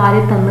എന്നുള്ള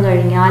കാര്യം തന്നു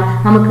കഴിഞ്ഞാൽ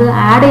നമുക്ക്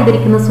ആഡ്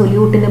ചെയ്തിരിക്കുന്ന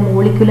സൊല്യൂട്ടിന്റെ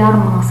മോളിക്കുലാർ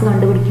മാസ്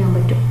കണ്ടുപിടിക്കാൻ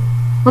പറ്റും.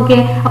 ഓക്കെ,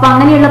 അപ്പൊ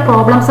അങ്ങനെയുള്ള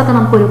പ്രോബ്ലംസ് ഒക്കെ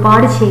നമുക്ക്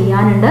ഒരുപാട്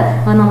ചെയ്യാനുണ്ട്.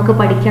 അത് നമുക്ക്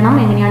പഠിക്കണം.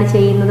 എങ്ങനെയാണ്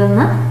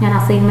ചെയ്യുന്നതെന്ന് ഞാൻ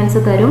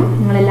അസൈൻമെന്റ്സ് തരും,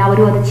 നിങ്ങൾ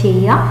എല്ലാവരും അത്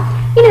ചെയ്യുക.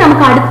 ഇനി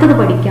നമുക്ക് അടുത്തത്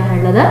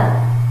പഠിക്കാനുള്ളത്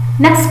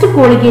നെക്സ്റ്റ്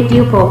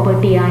കോളിഗേറ്റീവ്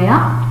പ്രോപ്പർട്ടി ആയ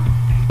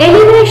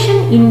എലിവേഷൻ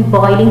ഇൻ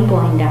ബോയിലിംഗ്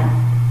പോയിന്റ് ആണ്.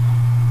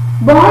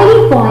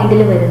 ബോയിലിംഗ്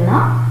പോയിന്റിൽ വരുന്ന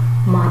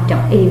മാറ്റം,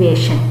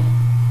 എലിവേഷൻ.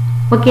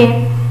 ഓക്കെ,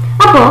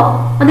 അപ്പോ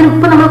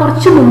അതിനിപ്പോ നമ്മൾ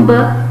കുറച്ചു മുമ്പ്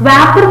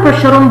വാപ്പർ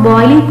പ്രഷറും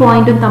ബോയിലിംഗ്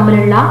പോയിന്റും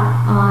തമ്മിലുള്ള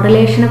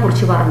റിലേഷനെ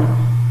കുറിച്ച് പറഞ്ഞു.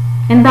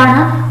 എന്താണ്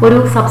ഒരു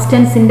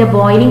സബ്സ്റ്റൻസിന്റെ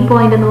ബോയിലിംഗ്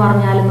പോയിന്റ് എന്ന്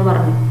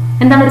പറഞ്ഞു.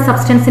 എന്താണ് ഒരു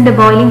സബ്സ്റ്റൻസിന്റെ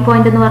ബോയിലിംഗ്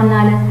പോയിന്റ് എന്ന്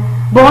പറഞ്ഞാൽ?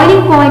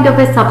 Boiling point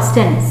of A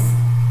substance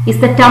is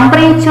the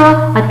temperature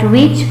at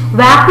which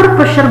vapor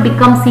pressure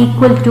becomes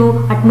equal to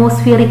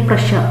atmospheric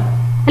pressure.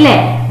 അല്ലേ?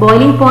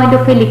 boiling point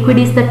of a liquid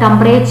is the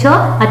temperature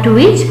at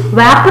which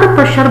vapor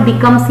pressure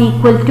becomes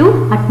equal to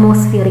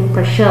atmospheric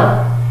pressure.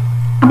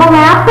 അപ്പോൾ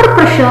vapour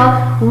pressure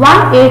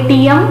 1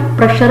 atm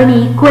പ്രഷറിന്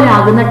equal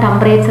ആകുന്ന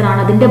temperature ആണ്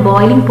അതിന്റെ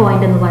boiling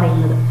point എന്ന്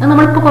പറയുന്നത്. അത്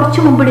നമ്മളിപ്പോൾ കുറച്ച്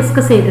മുമ്പ്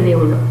ഡിസ്കസ് ചെയ്തതേ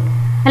ഉള്ളൂ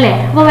അല്ലെ?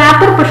 അപ്പോൾ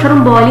വാപ്പർ പ്രഷറും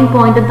ബോയിലിംഗ്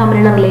പോയിന്റും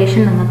തമ്മിലുള്ള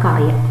റിലേഷൻ നിങ്ങൾക്ക്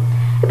അറിയാം.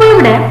 ഇപ്പൊ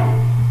ഇവിടെ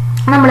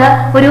നമ്മൾ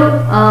ഒരു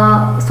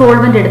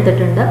സോൾവെന്റ്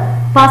എടുത്തിട്ടുണ്ട്.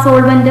 അപ്പൊ ആ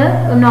സോൾവെന്റ്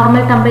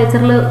നോർമൽ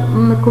ടെമ്പറേച്ചറിൽ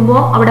നിൽക്കുമ്പോൾ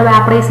അവിടെ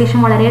വാപ്പറൈസേഷൻ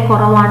വളരെ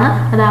കുറവാണ്.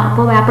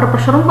 അപ്പോൾ വാപ്പർ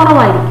പ്രഷറും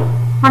കുറവായിരിക്കും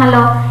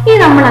ആണല്ലോ. ഇനി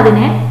നമ്മൾ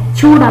അതിനെ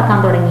ചൂടാക്കാൻ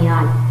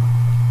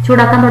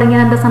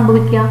തുടങ്ങിയാൽ എന്താ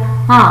സംഭവിക്കുക?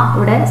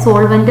 ഇവിടെ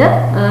സോൾവെന്റ്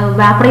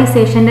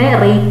വാപ്പറൈസേഷന്റെ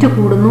റേറ്റ്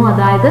കൂടുന്നു,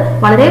 അതായത്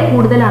വളരെ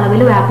കൂടുതൽ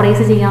അളവിൽ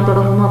വാപ്പറൈസ് ചെയ്യാൻ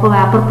തുടങ്ങുന്നു. അപ്പോൾ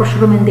വാപ്പർ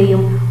പ്രഷറും എന്ത്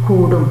ചെയ്യും?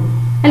 കൂടും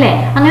അല്ലെ?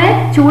 അങ്ങനെ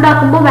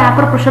ചൂടാക്കുമ്പോൾ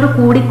വാപ്പർ പ്രഷർ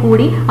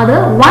കൂടി അത്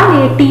 1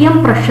 atm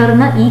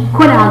പ്രഷറിന്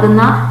ഈക്വൽ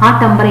ആകുന്ന ആ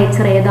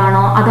ടെമ്പറേച്ചർ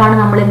ഏതാണോ അതാണ്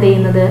നമ്മൾ എന്ത്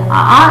ചെയ്യുന്നത്?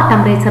 ആ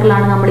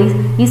ടെമ്പറേച്ചറിലാണ് നമ്മൾ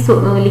ഈ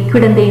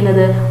ലിക്വിഡ് എന്ത്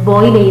ചെയ്യുന്നത്?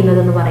 ബോയിൽ ചെയ്യുന്നത്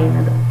എന്ന്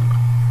പറയുന്നത്.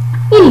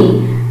 ഇനി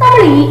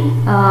നമ്മൾ ഈ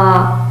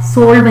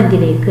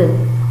സോൾവെന്റിലേക്ക്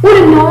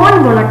ഒരു നോൺ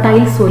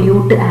വോളട്ടൈൽ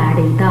സൊല്യൂട്ട്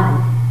ആഡ് ചെയ്താൽ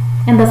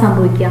എന്താ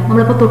സംഭവിക്കുക?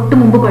 നമ്മളിപ്പോ തൊട്ട്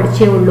മുമ്പ്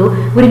പഠിച്ചേ ഉള്ളൂ.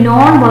 ഒരു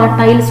നോൺ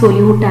വോളട്ടൈൽ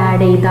സൊല്യൂട്ട്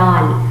ആഡ്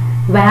ചെയ്താൽ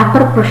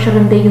വാപ്പർ പ്രഷർ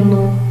എന്ത്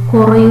ചെയ്യുന്നു?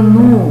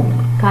 കുറയുന്നു.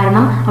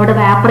 കാരണം അവിടെ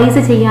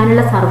വാപ്പറൈസ്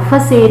ചെയ്യാനുള്ള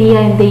സർഫസ് ഏരിയ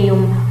എന്ത്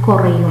ചെയ്യും?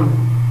 കുറയും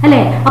അല്ലെ?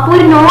 അപ്പൊ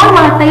ഒരു നോൺ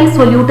വോളട്ടൈൽ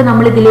സൊല്യൂട്ട്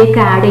നമ്മൾ ഇതിലേക്ക്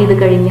ആഡ് ചെയ്ത്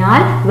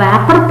കഴിഞ്ഞാൽ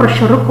വാപ്പർ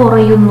പ്രഷർ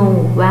കുറയുന്നു.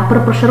 വാപ്പർ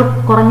പ്രഷർ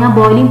കുറഞ്ഞാൽ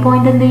ബോയിലിംഗ്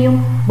പോയിന്റ് എന്ത് ചെയ്യും?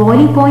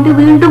 ബോയിലിംഗ് പോയിന്റ്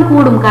വീണ്ടും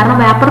കൂടും. കാരണം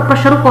വാപ്പർ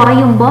പ്രഷർ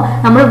കുറയുമ്പോൾ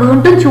നമ്മൾ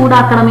വീണ്ടും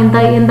ചൂടാക്കണം.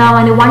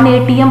 എന്താവാൻ? 1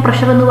 atm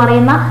പ്രഷർ എന്ന്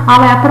പറയുന്ന ആ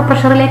വാപ്പർ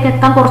പ്രഷറിലേക്ക്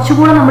എത്താൻ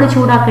കുറച്ചുകൂടെ നമ്മൾ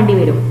ചൂടാക്കേണ്ടി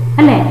വരും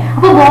അല്ലെ?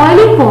 അപ്പൊ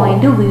ബോയിലിംഗ്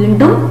പോയിന്റ്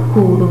വീണ്ടും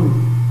കൂടും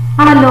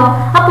ആണല്ലോ.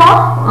 അപ്പോ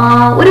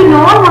ഒരു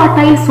നോൺ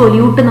വോളട്ടൈൽ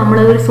സൊല്യൂട്ട് നമ്മൾ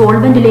ഒരു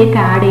സോൾവെന്റിലേക്ക്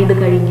ആഡ് ചെയ്ത്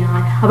കഴിഞ്ഞാൽ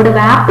അവിടെ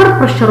വാപ്പർ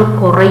പ്രഷർ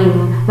കുറയും.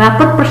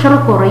 വാപ്പർ പ്രഷർ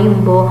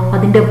കുറയുമ്പോൾ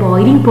അതിന്റെ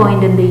ബോയിലിംഗ്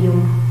പോയിന്റ് എന്ത് ചെയ്യും?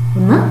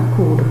 ഒന്ന്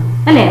കൂടും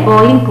അല്ലെ?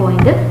 ബോയിലിംഗ്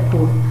പോയിന്റ്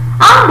കൂടും.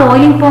 ആ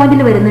ബോയിലിംഗ്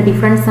പോയിന്റിൽ വരുന്ന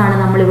ഡിഫറൻസ് ആണ്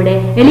നമ്മളിവിടെ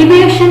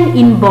എലിവേഷൻ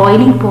ഇൻ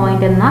ബോയിലിംഗ്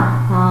പോയിന്റ് എന്ന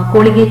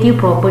കോളിഗേറ്റീവ്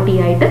പ്രോപ്പർട്ടി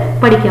ആയിട്ട്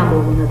പഠിക്കാൻ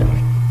പോകുന്നത്.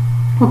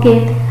 ഓക്കെ,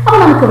 അപ്പൊ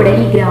നമുക്കിവിടെ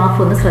ഈ ഗ്രാഫ്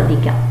ഒന്ന്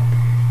ശ്രദ്ധിക്കാം.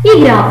 ഈ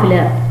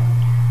ഗ്രാഫില്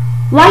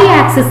y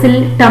ആക്സിസിൽ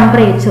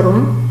ടെമ്പറേച്ചറും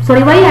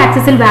y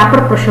ആക്സിസിൽ വാപ്പർ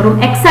പ്രഷറും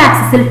x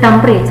ആക്സിസിൽ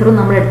ടെമ്പറേച്ചറും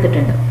നമ്മൾ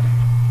എടുത്തിട്ടുണ്ട്.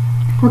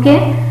 ഓക്കെ,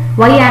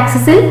 y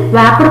ആക്സിസിൽ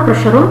വാപ്പർ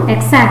പ്രഷറും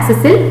x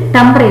ആക്സിസിൽ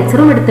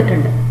ടെമ്പറേച്ചറും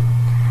എടുത്തിട്ടുണ്ട്.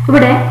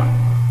 ഇവിടെ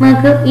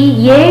നിങ്ങൾക്ക് ഈ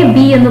എ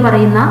ബി എന്ന്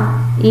പറയുന്ന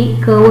ഈ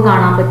കർവ്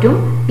കാണാൻ പറ്റും.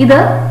 ഇത്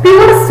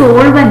പ്യൂർ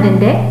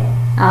സോൾവെന്റിന്റെ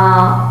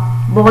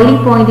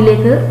ബോയിലിംഗ്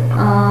പോയിന്റിലേക്ക്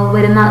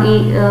വരുന്ന ഈ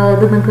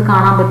ഇത് നിങ്ങൾക്ക്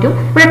കാണാൻ പറ്റും.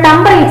 ഇവിടെ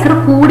ടെമ്പറേച്ചർ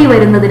കൂടി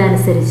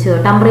വരുന്നതിനനുസരിച്ച്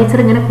ടെമ്പറേച്ചർ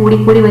ഇങ്ങനെ കൂടി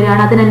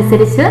വരികയാണ്.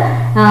 അതിനനുസരിച്ച്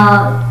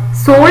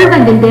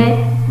സോൾവെന്റിന്റെ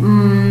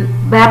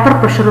വാപ്പർ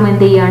പ്രഷറും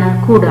എന്ത് ചെയ്യാണ്?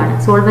 കൂടുകയാണ്.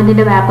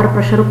 സോൾവെന്റിന്റെ വാപ്പർ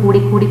പ്രഷർ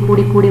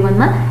കൂടി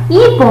വന്ന്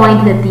ഈ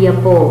പോയിന്റിൽ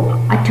എത്തിയപ്പോ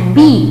അറ്റ്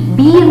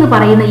ബി എന്ന്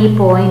പറയുന്ന ഈ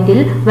പോയിന്റിൽ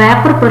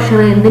വാപ്പർ പ്രഷർ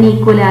എന്തിന്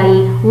ഈക്വലായി?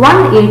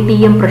 1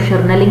 atm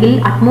പ്രഷറിന് അല്ലെങ്കിൽ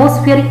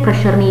അറ്റ്മോസ്ഫിയറിക്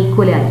പ്രഷറിന്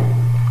ഈക്വലായി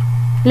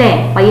അല്ലെ?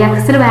 y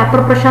ആക്സിസിൽ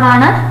വാപ്പർ പ്രഷർ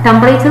ആണ്.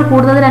 ടെമ്പറേച്ചർ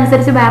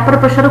കൂടുന്നതിനനുസരിച്ച് വാപ്പർ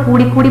പ്രഷർ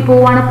കൂടി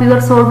പോവാണ് പ്യുവർ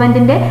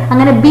സോൾവെന്റിന്റെ.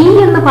 അങ്ങനെ ബി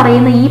എന്ന്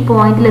പറയുന്ന ഈ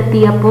പോയിന്റിൽ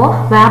എത്തിയപ്പോ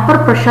വാപ്പർ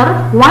പ്രഷർ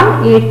 1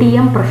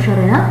 atm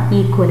പ്രഷറിന്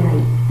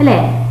ഈക്വലായി അല്ലെ?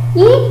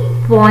 ഈ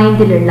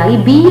പോയിന്റിലുള്ള ഈ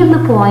ബി എന്ന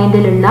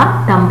പോയിന്റിലുള്ള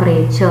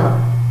ടെമ്പറേച്ചർ,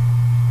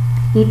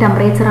 ഈ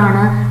ടെമ്പറേച്ചർ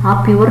ആണ് ആ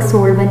പ്യുവർ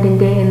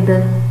സോൾവെന്റിന്റെ എന്ത്?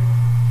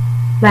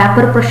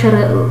 Vapour pressure.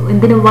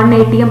 എന്തിന്? 1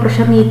 atm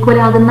പ്രഷറിന് ഈക്വൽ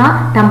ആകുന്ന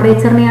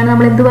ടെമ്പറേച്ചറിനെയാണ്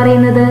നമ്മൾ എന്ത്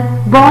പറയുന്നത്?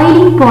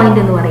 ബോയിലിംഗ്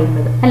പോയിന്റ് എന്ന്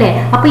പറയുന്നത് അല്ലെ?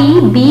 അപ്പൊ ഈ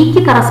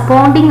ബിക്ക്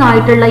കറസ്പോണ്ടിങ്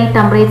ആയിട്ടുള്ള ഈ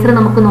ടെമ്പറേച്ചർ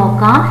നമുക്ക്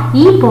നോക്കാം.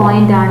 ഈ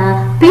പോയിന്റ് ആണ്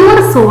പ്യുവർ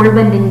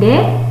സോൾവെന്റിന്റെ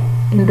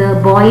എന്ത്?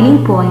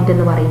 ബോയിലിംഗ് പോയിന്റ്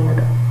എന്ന്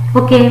പറയുന്നത്.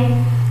 ഓക്കെ,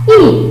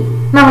 ഇനി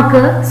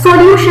നമുക്ക്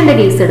സൊല്യൂഷന്റെ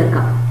കേസ്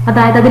എടുക്കാം.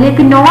 അതായത്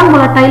അതിലേക്ക് നോൺ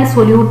വോളട്ടൈൽ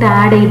സൊല്യൂട്ട്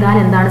ആഡ് ചെയ്താൽ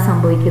എന്താണ്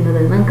സംഭവിക്കുന്നത്?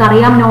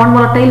 നിങ്ങൾക്കറിയാം, നോൺ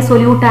വോളട്ടൈൽ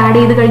സൊല്യൂട്ട് ആഡ്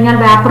ചെയ്ത് കഴിഞ്ഞാൽ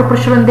വാപ്പർ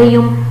പ്രഷർ എന്ത്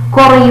ചെയ്യും?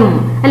 കുറയും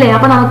അല്ലെ?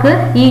 അപ്പൊ നമുക്ക്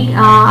ഈ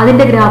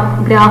അതിന്റെ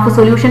ഗ്രാഫ്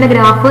സൊല്യൂഷന്റെ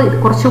ഗ്രാഫ്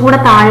കുറച്ചുകൂടെ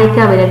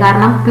താഴേക്കാ വരിക.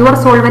 കാരണം പ്യുവർ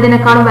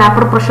സോൾവെന്റിനേക്കാളും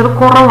വാപ്പർ പ്രഷർ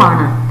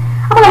കുറവാണ്.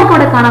 അപ്പൊ നമുക്ക്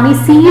ഇവിടെ കാണാം ഈ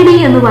സി ഡി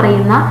എന്ന്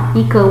പറയുന്ന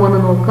ഈ കർവ് ഒന്ന്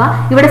നോക്കുക.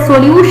 ഇവിടെ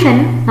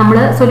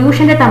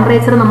സൊല്യൂഷന്റെ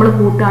ടെമ്പറേച്ചർ നമ്മൾ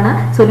കൂട്ടാണ്.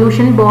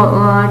 സൊല്യൂഷൻ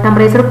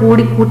ടെമ്പറേച്ചർ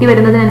കൂട്ടി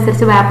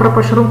വരുന്നതിനനുസരിച്ച് വേപ്പർ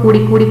പ്രഷറും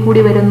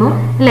കൂടി വരുന്നു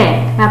അല്ലെ.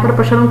 വേപ്പർ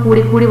പ്രഷറും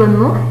കൂടി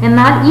വന്നു.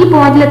 എന്നാൽ ഈ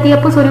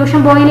പോയിന്റിലെത്തിയപ്പോൾ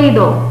സൊല്യൂഷൻ ബോയിൽ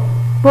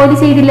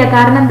ചെയ്തില്ല.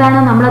 കാരണം എന്താണ്,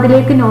 നമ്മൾ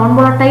അതിലേക്ക് നോൺ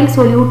വോളട്ടൈൽ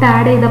സൊല്യൂട്ട്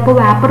ആഡ് ചെയ്തപ്പോൾ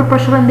വേപ്പർ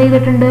പ്രഷർ എന്ത്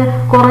ചെയ്തിട്ടുണ്ട്,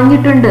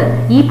 കുറഞ്ഞിട്ടുണ്ട്.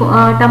 ഈ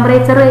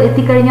ടെമ്പറേച്ചർ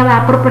എത്തിക്കഴിഞ്ഞാൽ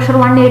വേപ്പർ പ്രഷർ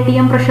 1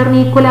 atm പ്രഷറിന്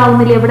ഈക്വൽ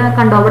ആവുന്നില്ല. ഇവിടെ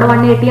കണ്ടോ, ഇവിടെ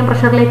 1 atm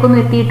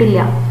പ്രഷറിലേക്കൊന്നും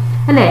എത്തിയിട്ടില്ല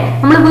അല്ലെ.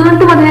 നമ്മൾ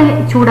വീണ്ടും അതിനെ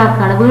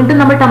ചൂടാക്കുകയാണ്. വീണ്ടും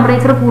നമ്മൾ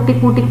ടെമ്പറേച്ചർ കൂട്ടി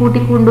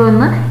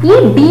കൊണ്ടുവന്ന് ഈ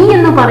ഡി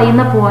എന്ന്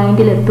പറയുന്ന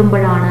പോയിന്റിൽ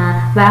എത്തുമ്പോഴാണ്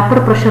വേപ്പർ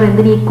പ്രഷർ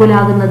എന്തിന് ഈക്വൽ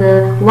ആകുന്നത്,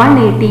 1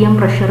 atm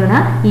പ്രഷറിന്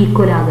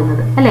ഈക്വൽ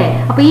ആകുന്നത് അല്ലെ.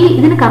 അപ്പൊ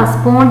ഇതിന്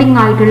കറസ്പോണ്ടിങ്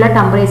ആയിട്ടുള്ള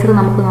ടെമ്പറേച്ചർ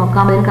നമുക്ക്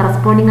നോക്കാം. ഇതിന്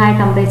കറസ്പോണ്ടിങ് ആയ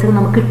ടെമ്പറേച്ചർ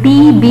നമുക്ക്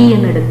TB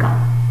എന്ന് എടുക്കാം.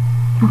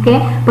 ഓക്കെ,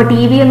 അപ്പൊ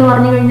TB എന്ന്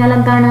പറഞ്ഞു കഴിഞ്ഞാൽ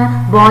എന്താണ്,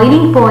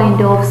 ബോയിലിംഗ്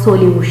പോയിന്റ് ഓഫ്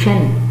സൊല്യൂഷൻ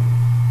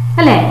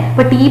അല്ലെ.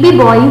 അപ്പൊ TB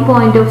ബോയിലിംഗ്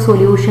പോയിന്റ് ഓഫ്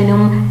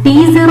സൊല്യൂഷനും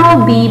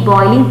T0B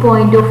boiling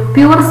point of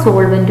pure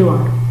സോൾവെന്റും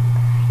ആണ്.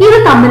 ഇത്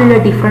തമ്മിലുള്ള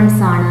ഡിഫറൻസ്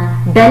ആണ്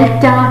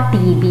ഡെൽറ്റ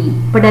TB.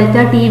 ഇപ്പൊ ഡെൽറ്റ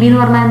TB എന്ന്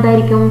പറഞ്ഞാൽ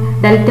എന്തായിരിക്കും,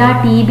 ഡെൽറ്റ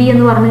TB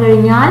എന്ന് പറഞ്ഞു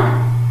കഴിഞ്ഞാൽ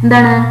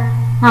എന്താണ്,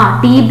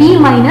 TB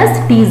മൈനസ്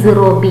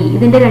T0B,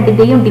 ഇതിന്റെ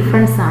രണ്ടിന്റെയും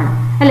ഡിഫറൻസ് ആണ്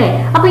അല്ലെ.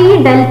 അപ്പൊ ഈ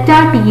ഡെൽറ്റ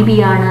TB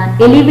ആണ്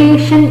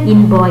elevation in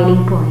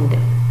boiling point.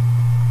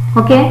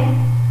 Okay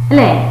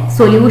അല്ലെ,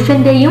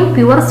 സൊല്യൂഷന്റെയും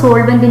പ്യുവർ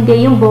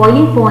സോൾവെന്റിന്റെയും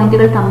ബോയിലിംഗ്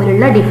പോയിന്റുകൾ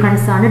തമ്മിലുള്ള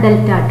ഡിഫറൻസ് ആണ്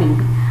ഡെൽറ്റ TB.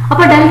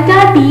 അപ്പൊ delta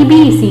TB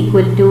is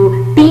equal to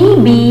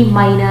TB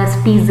minus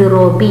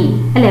T0B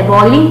അല്ലെ.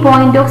 Boiling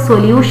point of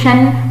solution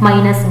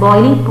minus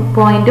boiling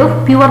point of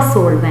pure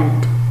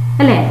solvent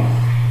അല്ലെ.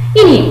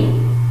 ഇനി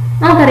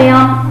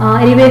നമുക്കറിയാം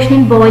എലിവേഷൻ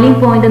ഇൻ ബോയിലിംഗ്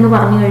പോയിന്റ് എന്ന്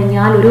പറഞ്ഞു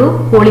കഴിഞ്ഞാൽ ഒരു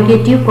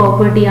കോളിഗേറ്റീവ്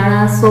പ്രോപ്പർട്ടിയാണ്.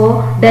 So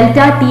delta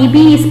TB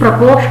is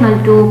proportional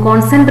to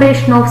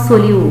concentration of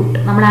solute.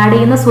 നമ്മൾ ആഡ്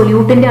ചെയ്യുന്ന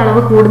സൊല്യൂട്ടിന്റെ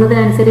അളവ്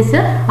കൂടുന്നതിനനുസരിച്ച്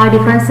ആ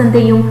ഡിഫറൻസ് എന്ത്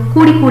ചെയ്യും,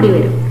 കൂടി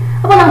വരും.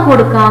 അപ്പൊ നമുക്ക്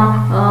കൊടുക്കാം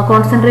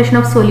കോൺസെൻട്രേഷൻ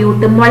ഓഫ്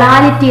സൊല്യൂട്ട്,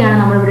 മൊളാലിറ്റി ആണ്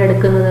നമ്മൾ ഇവിടെ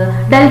എടുക്കുന്നത്.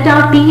 Delta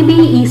TB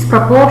is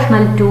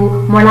proportional to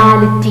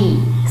molality,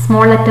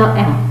 small letter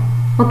m.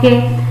 Okay,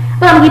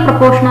 അപ്പൊ നമുക്ക് ഈ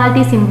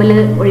പ്രൊപ്പോർഷണാലിറ്റി സിമ്പിൾ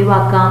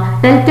ഒഴിവാക്കാം.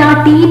 Delta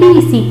TB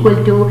is equal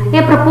to A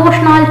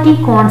proportionality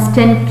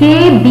constant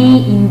KB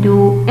into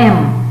m.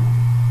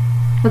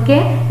 Okay,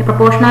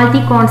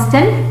 proportionality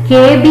constant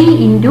KB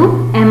into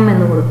m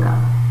എന്ന് കൊടുക്കാം.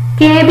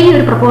 KB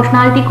ഒരു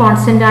പ്രൊപ്പോർഷണാലിറ്റി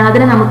കോൺസ്റ്റന്റ് ആണ്.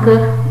 അതിനെ നമുക്ക്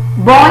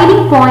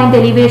ബോയിലിംഗ് പോയിന്റ്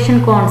എലിവേഷൻ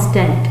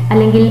കോൺസ്റ്റന്റ്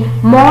അല്ലെങ്കിൽ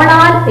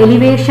മോളാർ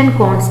എലിവേഷൻ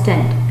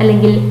കോൺസ്റ്റന്റ്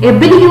അല്ലെങ്കിൽ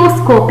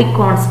എബിലിയോസ്കോപ്പിക്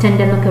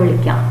കോൺസ്റ്റന്റ് എന്നൊക്കെ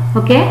വിളിക്കാം.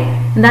 ഓക്കെ,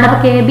 എന്താണ് അപ്പൊ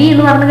KB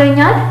എന്ന് പറഞ്ഞു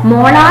കഴിഞ്ഞാൽ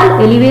molar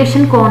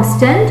elevation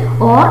constant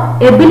or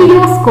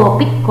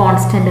ebullioscopic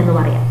constant എന്ന്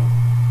പറയാം.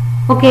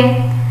 ഓക്കെ,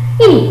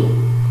 ഇനി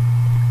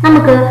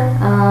നമുക്ക്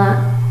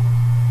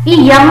ഈ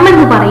m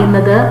എന്ന്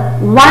പറയുന്നത്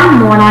 1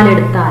 മോളാർ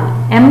എടുത്താൽ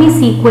m is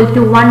equal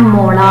to 1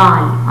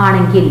 molar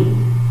ആണെങ്കിൽ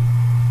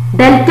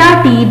delta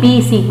TB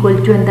is equal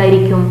to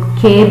എന്തായിരിക്കും,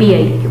 KB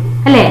ആയിരിക്കും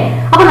അല്ലെ.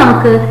 അപ്പൊ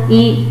നമുക്ക്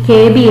ഈ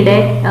KBയുടെ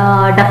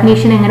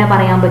ഡെഫിനിഷൻ എങ്ങനെ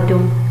പറയാൻ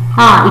പറ്റും,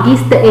 it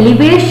is the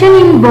elevation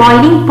in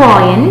boiling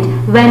point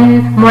when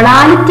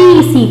molality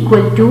is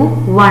equal to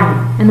 1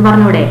 എന്ന്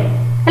പറഞ്ഞൂടെ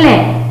അല്ലെ.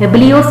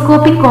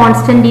 Ebullioscopic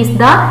constant is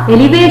the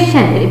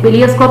elevation,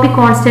 ebullioscopic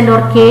constant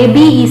or KB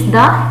is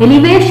the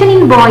elevation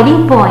in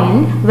boiling point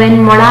when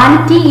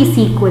molality is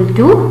equal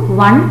to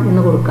 1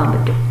 എന്ന് കൊടുക്കാൻ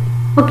പറ്റും.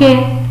 Okay,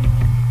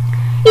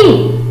 ഇനി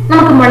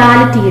നമുക്ക്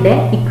മൊളാലിറ്റിയുടെ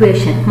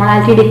equation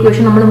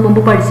നമ്മൾ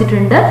മുമ്പ്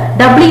പഠിച്ചിട്ടുണ്ട്.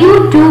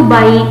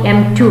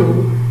 W2/m2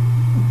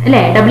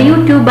 അല്ലെ,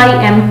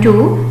 W2/m2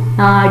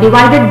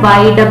 divided by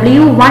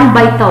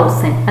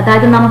W1/1000,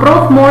 അതായത് number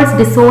of moles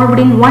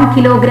dissolved in 1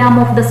 kilogram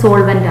of the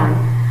solvent ആണ്.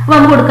 അപ്പൊ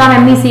നമുക്ക് കൊടുക്കാം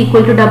m is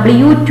equal to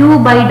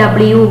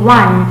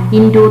W2/W1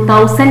 into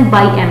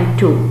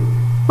 1000/m2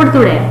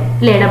 കൊടുത്തൂടെ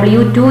അല്ലെ.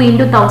 W2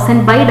 into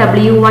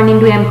 1000/W1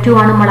 into m2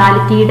 ആണ്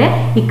മൊളാലിറ്റിയുടെ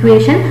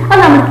ഇക്വേഷൻ. അത്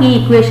നമുക്ക് ഈ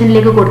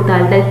ഇക്വേഷനിലേക്ക്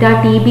കൊടുത്താൽ delta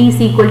TB is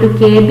equal to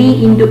KB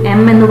into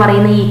m എന്ന്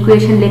പറയുന്ന ഈ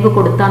ഇക്വേഷനിലേക്ക്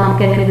കൊടുത്താൽ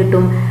നമുക്ക് എങ്ങനെ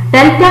കിട്ടും,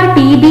 delta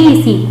TB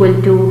is equal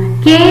to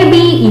KB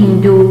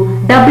into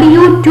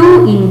W2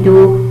 into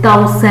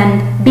 1000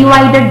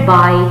 divided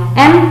by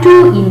m2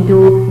 into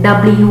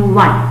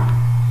W1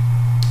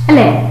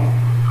 അല്ലെ.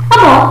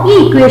 അപ്പോ ഈ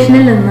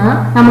ഇക്വേഷനിൽ നിന്ന്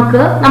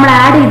നമുക്ക് നമ്മൾ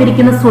ആഡ്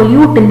ചെയ്തിരിക്കുന്ന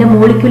സൊല്യൂട്ടിന്റെ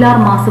മോളിക്യുലാർ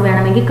മാസ്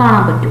വേണമെങ്കിൽ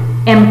കാണാൻ പറ്റും,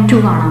 m2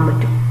 കാണാൻ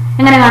പറ്റും.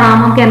 എങ്ങനെ കാണാം,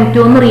 നമുക്ക് m2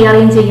 ഒന്ന്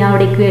റീഅറേഞ്ച് ചെയ്യാം.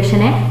 അവിടെ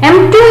ഇക്വേഷനെ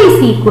m2 is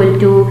equal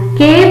to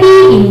KB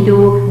into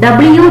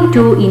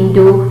W2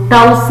 into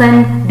 1000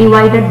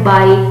 divided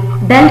by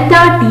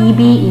delta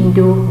TB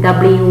into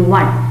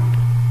W1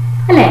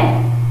 അല്ലെ.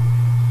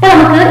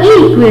 നമുക്ക് ഈ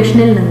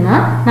ഇക്വേഷനിൽ നിന്ന്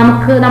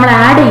നമ്മൾ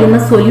ആഡ് ചെയ്യുന്ന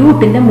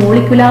സൊല്യൂട്ടിന്റെ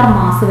മോളിക്യുലാർ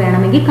മാസ്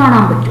വേണമെങ്കിൽ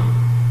കാണാൻ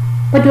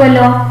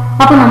പറ്റുമല്ലോ.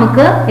 അപ്പൊ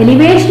നമുക്ക്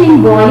എലിവേഷൻ ഇൻ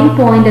ബോയിലിംഗ്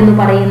പോയിന്റ് എന്ന്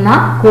പറയുന്ന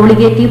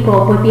കോളിഗേറ്റീവ്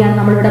പ്രോപ്പർട്ടിയാണ്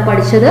നമ്മൾ ഇവിടെ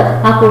പഠിച്ചത്.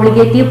 ആ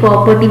കോളിഗേറ്റീവ്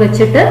പ്രോപ്പർട്ടി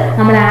വെച്ചിട്ട്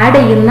നമ്മൾ ആഡ്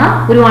ചെയ്യുന്ന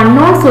ഒരു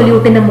അൺനോൺ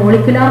സൊല്യൂട്ടിന്റെ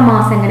മോളിക്യുലാർ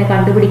മാസ് എങ്ങനെ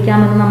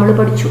കണ്ടുപിടിക്കാമെന്ന് നമ്മൾ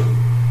പഠിച്ചു.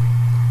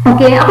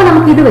 ഓക്കെ, അപ്പൊ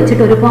നമുക്ക് ഇത്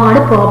വെച്ചിട്ട് ഒരുപാട്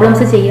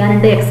പ്രോബ്ലംസ്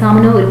ചെയ്യാനുണ്ട്.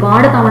 എക്സാമിന്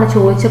ഒരുപാട് തവണ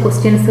ചോദിച്ച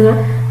ക്വസ്റ്റ്യൻസ്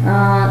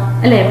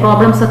അല്ലെ,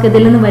 പ്രോബ്ലംസ് ഒക്കെ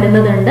ഇതിൽ നിന്ന്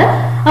വരുന്നതുണ്ട്.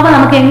 അപ്പൊ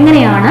നമുക്ക്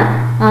എങ്ങനെയാണ്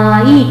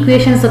ഈ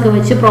ഇക്വേഷൻസ് ഒക്കെ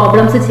വെച്ച്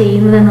പ്രോബ്ലംസ്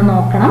ചെയ്യുന്നതെന്ന്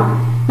നോക്കണം.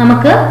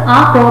 നമുക്ക് ആ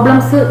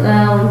പ്രോബ്ലംസ്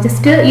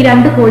ജസ്റ്റ് ഈ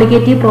രണ്ട്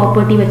കോളിഗേറ്റീവ്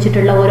പ്രോപ്പർട്ടി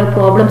വെച്ചിട്ടുള്ള ഓരോ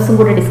പ്രോബ്ലംസും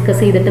കൂടെ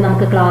ഡിസ്കസ് ചെയ്തിട്ട്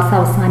നമുക്ക് ക്ലാസ്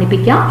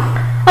അവസാനിപ്പിക്കാം.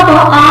 അപ്പോൾ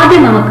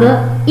ആദ്യം നമുക്ക്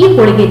ഈ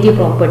കോളിഗേറ്റീവ്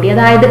പ്രോപ്പർട്ടി,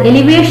 അതായത്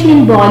എലിവേഷൻ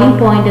ഇൻ ബോയിലിംഗ്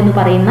പോയിന്റ് എന്ന്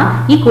പറയുന്ന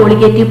ഈ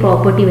കോളിഗേറ്റീവ്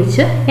പ്രോപ്പർട്ടി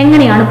വെച്ച്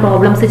എങ്ങനെയാണ്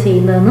പ്രോബ്ലംസ്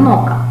ചെയ്യുന്നതെന്ന്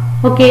നോക്കാം.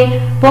 ഓക്കെ,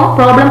 അപ്പോൾ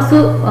പ്രോബ്ലംസ്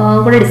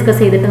കൂടെ ഡിസ്കസ്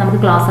ചെയ്തിട്ട് നമുക്ക്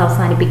ക്ലാസ്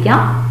അവസാനിപ്പിക്കാം.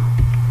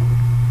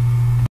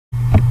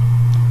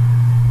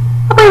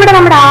 അപ്പോൾ ഇവിടെ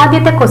നമ്മുടെ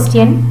ആദ്യത്തെ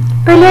question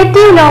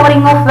relative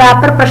lowering of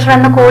vapour pressure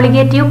എന്ന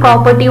കോളിഗേറ്റീവ്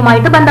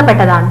പ്രോപ്പർട്ടിയുമായിട്ട്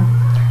ബന്ധപ്പെട്ടതാണ്.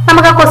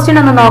 നമുക്ക് ആ ക്വസ്റ്റ്യൻ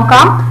ഒന്ന്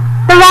നോക്കാം.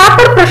 The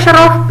vapor pressure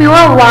of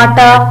pure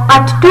water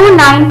at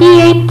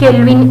 298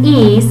 Kelvin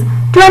is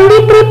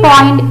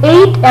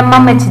 23.8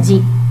 mmHg.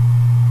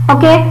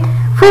 Okay,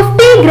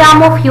 50 gram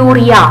of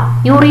urea.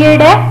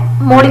 യൂറിയയുടെ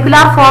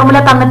molecular formula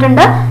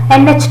തന്നിട്ടുണ്ട്.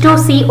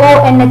 NH2CO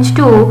NH2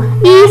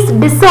 is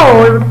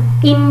dissolved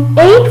in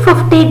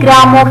 850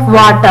 gram of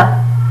water.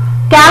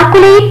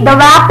 Calculate the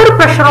vapor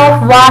pressure of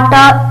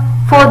water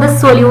for this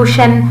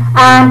solution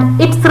and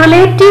its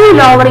relative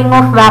lowering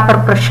of vapor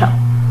pressure.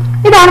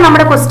 ഇതാണ്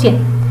നമ്മുടെ question.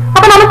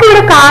 അപ്പൊ നമുക്ക്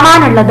ഇവിടെ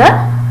കാണാനുള്ളത്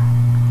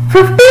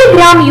 50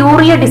 gram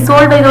urea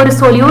dissolve ചെയ്ത ഒരു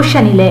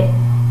സൊല്യൂഷനിലെ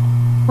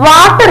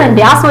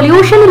വാട്ടറിന്റെ, ആ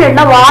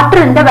സൊല്യൂഷനിലുള്ള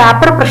വാട്ടറിന്റെ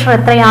വേപ്പർ പ്രഷർ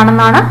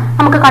എത്രയാണെന്നാണ്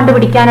നമുക്ക്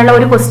കണ്ടുപിടിക്കാനുള്ള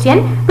ഒരു ക്വസ്റ്റ്യൻ.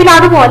 പിന്നെ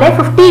അതുപോലെ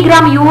 50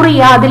 ഗ്രാം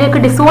യൂറിയ അതിലേക്ക്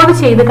ഡിസോൾവ്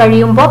ചെയ്ത്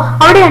കഴിയുമ്പോൾ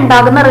അവിടെ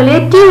ഉണ്ടാകുന്ന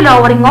relative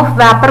lowering of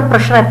vapour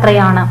pressure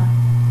എത്രയാണ്.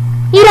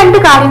 ഈ രണ്ട്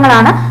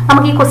കാര്യങ്ങളാണ്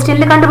നമുക്ക് ഈ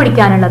ക്വസ്റ്റ്യനിൽ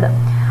കണ്ടുപിടിക്കാനുള്ളത്.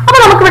 അപ്പൊ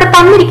നമുക്ക് ഇവിടെ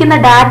തന്നിരിക്കുന്ന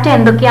ഡാറ്റ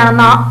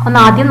എന്തൊക്കെയാണെന്ന് ഒന്ന്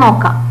ആദ്യം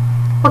നോക്കാം.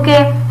 ഓക്കെ,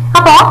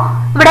 അപ്പോ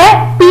ഇവിടെ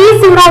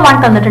P01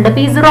 തന്നിട്ടുണ്ട്.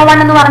 P01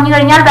 എന്ന് പറഞ്ഞു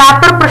കഴിഞ്ഞാൽ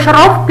vapour pressure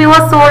of pure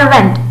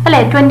solvent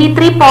അല്ലെ,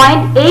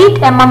 23.8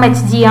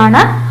 mmHg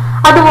ആണ്.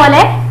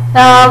 അതുപോലെ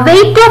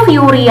weight of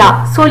urea,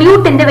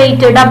 സൊല്യൂട്ടിന്റെ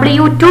wait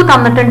W2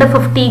 തന്നിട്ടുണ്ട്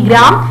 50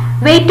 gram.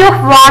 Weight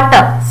of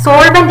water,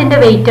 സോൾവെന്റിന്റെ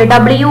wait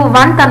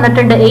W1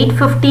 തന്നിട്ടുണ്ട്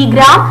 850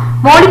 gram.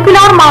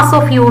 Molecular mass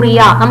of urea,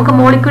 നമുക്ക്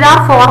മോളിക്കുലാർ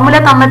ഫോർമുല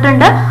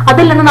തന്നിട്ടുണ്ട്,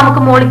 അതിൽ നിന്ന്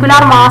നമുക്ക്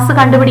മോളിക്കുലാർ മാസ്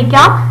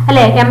കണ്ടുപിടിക്കാം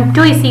അല്ലെ, M2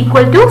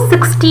 =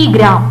 60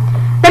 gram.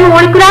 Then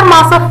molecular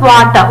mass of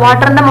water.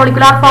 വാട്ടറിന്റെ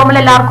molecular formula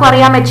എല്ലാവർക്കും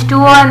അറിയാം,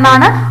 H2O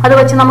എന്നാണ്. അത്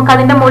വെച്ച് നമുക്ക്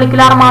അതിന്റെ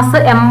മോളിക്കുലാർ മാസ്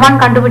M1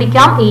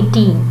 കണ്ടുപിടിക്കാം,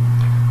 18.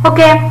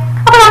 ഓക്കെ,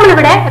 അപ്പൊ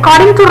നമ്മളിവിടെ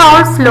അക്കോർഡിംഗ് ടു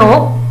റോൾസ് ലോ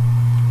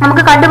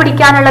നമുക്ക്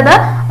കണ്ടുപിടിക്കാനുള്ളത്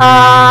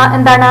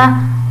എന്താണ്,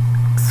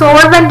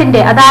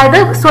 സോൾവെന്റിന്റെ, അതായത്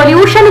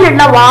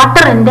സൊല്യൂഷനിലുള്ള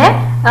വാട്ടറിന്റെ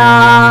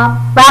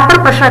വേപ്പർ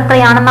പ്രഷർ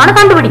എത്രയാണെന്നാണ്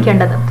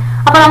കണ്ടുപിടിക്കേണ്ടത്.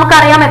 അപ്പൊ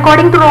നമുക്കറിയാം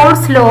according to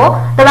Raoult's law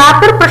the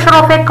vapour pressure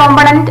of A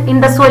component in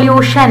the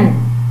solution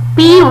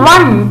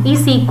P1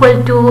 is equal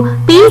to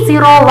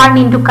P01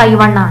 into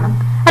Chi1 ആണ്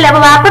അല്ലെ.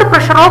 അപ്പൊ vapour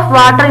pressure of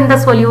water in the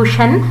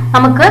solution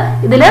നമുക്ക്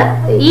ഇതില്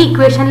ഈ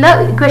ഇക്വേഷൻ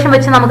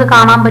വെച്ച് നമുക്ക്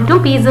കാണാൻ പറ്റും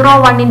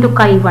P01 into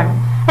Chi1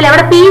 അല്ലെ.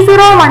 അവിടെ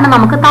P01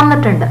 നമുക്ക്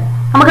തന്നിട്ടുണ്ട്.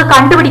 നമുക്ക്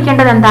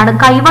കണ്ടുപിടിക്കേണ്ടത് എന്താണ്,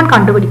 Chi1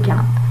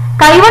 കണ്ടുപിടിക്കണം.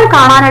 Chi1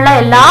 കാണാനുള്ള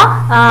എല്ലാ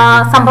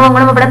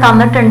സംഭവങ്ങളും ഇവിടെ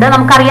തന്നിട്ടുണ്ട്.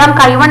 നമുക്കറിയാം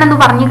Chi1 എന്ന്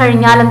പറഞ്ഞു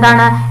കഴിഞ്ഞാൽ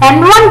എന്താണ്,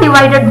 N1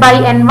 divided by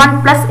N1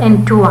 plus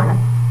N2 ആണ്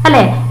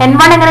അല്ലെ.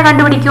 N1 എങ്ങനെ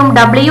കണ്ടുപിടിക്കും,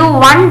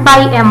 W1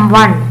 by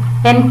M1.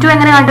 N2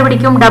 എങ്ങനെ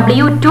കണ്ടുപിടിക്കും,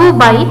 W2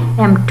 by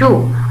M2.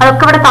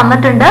 അതൊക്കെ ഇവിടെ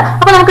തന്നിട്ടുണ്ട്.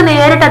 അപ്പൊ നമുക്ക്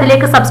നേരിട്ട്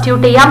അതിലേക്ക്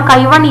സബ്സ്റ്റിറ്റ്യൂട്ട് ചെയ്യാം.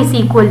 Chi1 is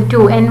equal to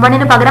N1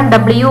 ന് പകരം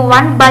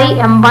W1 by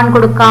M1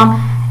 കൊടുക്കാം.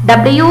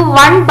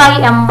 W1 by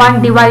M1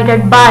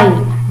 divided by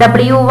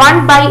W1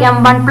 by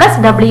M1 plus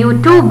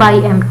W2 by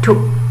M2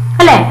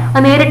 അല്ലെ.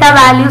 നേരിട്ട് ആ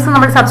വാല്യൂസ്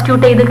നമ്മൾ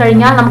സബ്സ്റ്റിറ്റ്യൂട്ട് ചെയ്ത്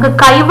കഴിഞ്ഞാൽ നമുക്ക്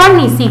Chi1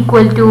 is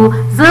equal to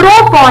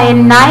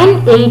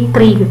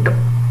 0.983 കിട്ടും.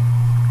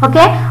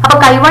 ഓക്കെ, അപ്പൊ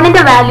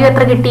Chi1ന്റെ വാല്യൂ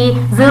എത്ര കിട്ടി,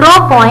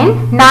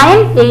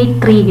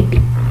 0.983 കിട്ടി.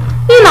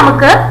 ഇനി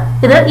നമുക്ക്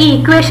ഇത് ഈ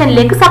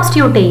ഇക്വേഷനിലേക്ക്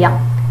സബ്സ്റ്റിറ്റ്യൂട്ട് ചെയ്യാം.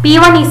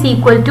 P1 is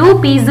equal to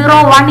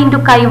P01 into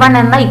Chi1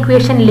 എന്ന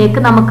ഇക്വേഷനിലേക്ക്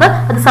നമുക്ക്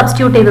അത്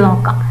സബ്സ്റ്റിറ്റ്യൂട്ട് ചെയ്ത്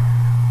നോക്കാം.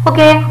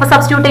 ഓക്കെ, അപ്പൊ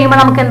സബ്സ്റ്റിറ്റ്യൂട്ട് ചെയ്യുമ്പോൾ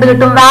നമുക്ക് എന്ത്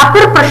കിട്ടും,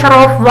 vapour pressure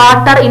of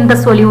water in the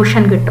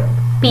solution കിട്ടും.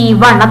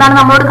 P1 അതാണ്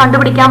നമ്മളോട്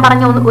കണ്ടുപിടിക്കാൻ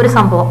പറഞ്ഞ ഒരു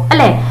സംഭവം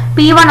അല്ലെ.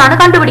 P1 ആണ്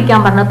കണ്ടുപിടിക്കാൻ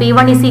പറഞ്ഞത്.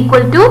 P1 is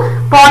equal to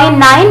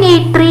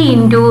 0.983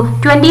 into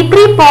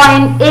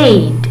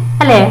 23.8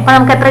 അല്ലെ. അപ്പൊ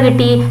നമുക്ക് എത്ര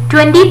കിട്ടി,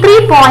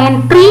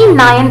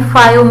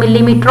 23.395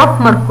 millimeter of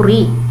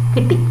mercury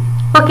കിട്ടി.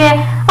 ഓക്കെ,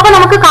 അപ്പൊ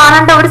നമുക്ക്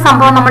കാണേണ്ട ഒരു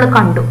സംഭവം നമ്മൾ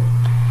കണ്ടു.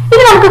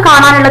 ഇനി നമുക്ക്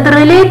കാണാനുള്ളത്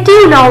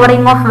relative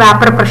lowering of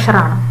vapour pressure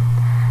ആണ്.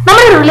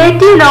 നമ്മൾ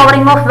relative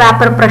lowering of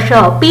vapour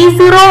pressure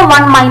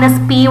P01 minus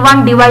P1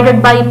 divided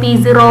by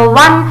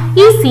P01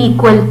 is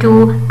equal to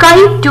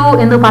Chi2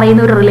 എന്ന്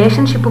പറയുന്ന ഒരു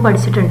റിലേഷൻഷിപ്പ്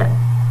പഠിച്ചിട്ടുണ്ട്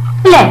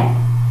അല്ലേ,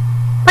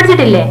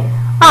 പഠിച്ചിട്ടില്ലേ?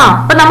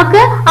 അപ്പൊ നമുക്ക്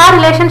ആ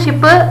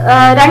റിലേഷൻഷിപ്പ്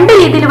രണ്ട്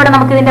രീതിയിൽ ഇവിടെ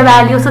നമുക്ക് ഇതിന്റെ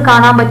വാല്യൂസ്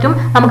കാണാൻ പറ്റും.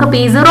 നമുക്ക്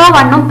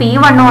P01ഉം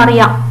P1ഉം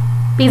അറിയാം.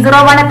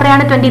 P01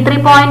 എത്രയാണ്,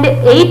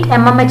 23.8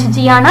 mmHg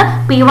ആണ്.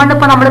 P1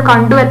 ഇപ്പൊ നമ്മൾ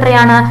കണ്ടു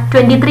എത്രയാണ്,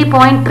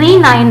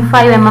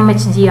 23.395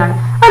 mmHg ആണ്.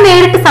 അത്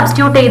നേരിട്ട്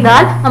സബ്സ്റ്റിറ്റ്യൂട്ട്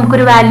ചെയ്താൽ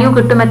നമുക്കൊരു വാല്യൂ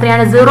കിട്ടും.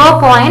 എത്രയാണ്,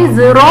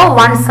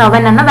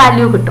 0.017 എന്ന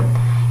വാല്യൂ കിട്ടും.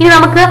 ഇനി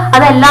നമുക്ക്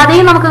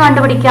അതല്ലാതെയും നമുക്ക്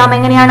കണ്ടുപിടിക്കാം.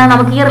 എങ്ങനെയാണ്,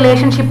 നമുക്ക് ഈ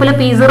റിലേഷൻഷിപ്പിൽ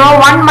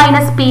P01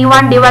 minus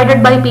P1 divided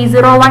by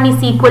P01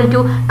 is equal to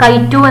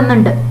Chi2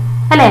 എന്നുണ്ട്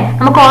അല്ലെ.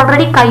 നമുക്ക്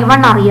ഓൾറെഡി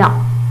Chi1 അറിയാം.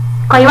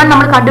 Chi1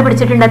 നമ്മൾ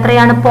കണ്ടുപിടിച്ചിട്ടുണ്ട്.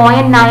 എത്രയാണ്,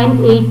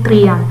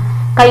 0.983 ആണ്.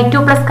 Chi2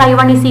 plus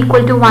Chi1 is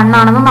equal to 1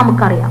 ആണെന്ന്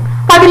നമുക്കറിയാം.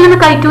 അപ്പൊ അതിൽ നിന്ന്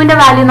Chi2ന്റെ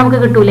വാല്യൂ നമുക്ക്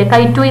കിട്ടൂലേ?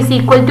 Chi2 is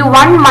equal to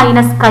 1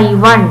 minus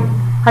Chi1.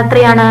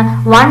 എത്രയാണ്?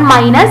 1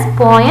 minus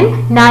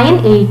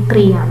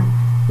 0.983 ആണ്,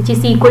 which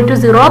is equal to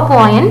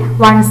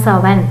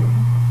 0.17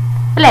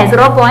 അല്ലെ?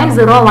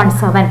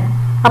 0.017.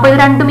 അപ്പൊ ഇത്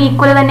രണ്ടും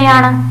ഈക്വൽ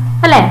തന്നെയാണ്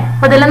അല്ലെ?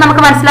 അപ്പൊ ഇതെല്ലാം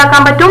നമുക്ക്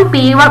മനസ്സിലാക്കാൻ പറ്റും.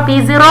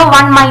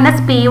 P01 minus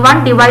P1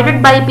 divided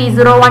by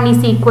P01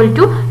 is equal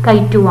to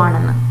Chi2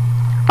 ആണെന്ന്.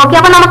 ഓക്കെ,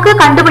 അപ്പൊ നമുക്ക്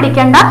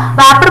കണ്ടുപിടിക്കേണ്ട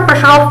vapour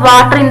pressure of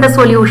water in the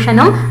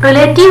സൊല്യൂഷനും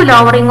റിലേറ്റീവ്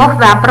ലോവറിംഗ് ഓഫ്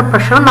വാപ്പർ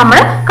പ്രഷറും നമ്മൾ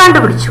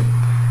കണ്ടുപിടിച്ചു.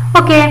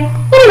 ഓക്കെ,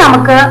 ഇനി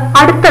നമുക്ക്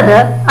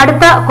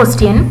അടുത്ത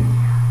question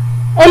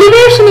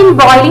elevation in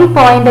boiling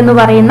point എന്ന്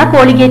പറയുന്ന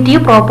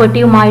കോളിഗേറ്റീവ്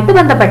പ്രോപ്പർട്ടിയുമായിട്ട്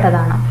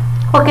ബന്ധപ്പെട്ടതാണ്.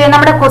 ഓക്കെ,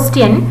 നമ്മുടെ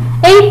ക്വസ്റ്റ്യൻ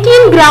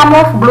 18 gram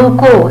ഓഫ്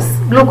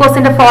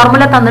ഗ്ലൂക്കോസിന്റെ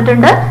ഫോർമുല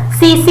തന്നിട്ടുണ്ട്.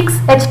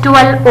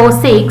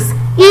 C6H12O6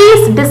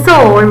 is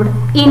dissolved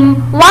in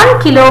 1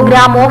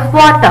 kilogram of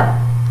water.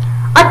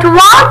 At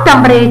what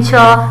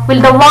temperature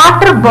will the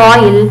water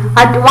boil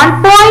at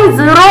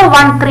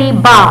 1.013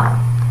 bar?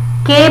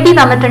 Kb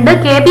തന്നിട്ടുണ്ട്.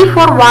 Kb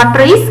for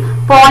water is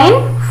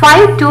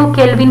 0.52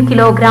 Kelvin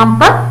kilogram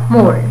per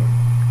mole.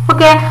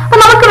 Okay, അപ്പൊ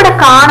നമുക്കിവിടെ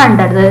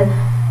കാണേണ്ടത്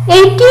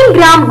 18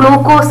 gram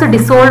glucose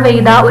dissolve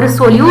ചെയ്ത ഒരു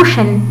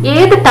solution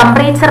ഏത്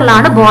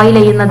ടെമ്പറേച്ചറിലാണ് boil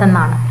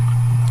ചെയ്യുന്നതെന്നാണ്.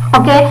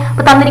 Okay,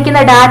 അപ്പൊ തന്നിരിക്കുന്ന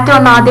data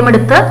ഒന്ന് ആദ്യം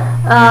എടുത്ത്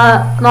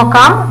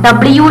നോക്കാം.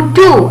 W2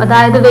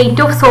 അതായത്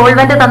വെയിറ്റ് ഓഫ്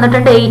സോൾവെന്റ്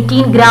തന്നിട്ടുണ്ട്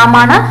 18 gram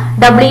ആണ്.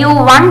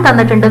 W1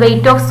 തന്നിട്ടുണ്ട്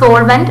വെയിറ്റ് ഓഫ്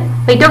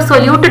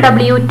സൊല്യൂട്ട്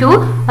W2,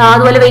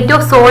 അതുപോലെ വെയിറ്റ്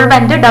ഓഫ്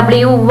സോൾവെന്റ്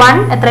W1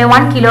 എത്ര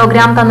 1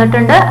 kilogram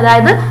തന്നിട്ടുണ്ട്,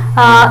 അതായത്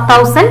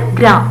 1000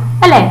 gram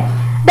അല്ലെ?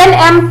 Then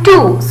M2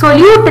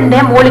 സൊല്യൂട്ടിന്റെ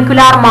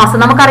മോളിക്കുലാർ മാസ്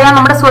നമുക്കറിയാം.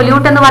 നമ്മുടെ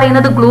സൊല്യൂട്ട് എന്ന്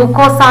പറയുന്നത്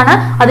ഗ്ലൂക്കോസ് ആണ്.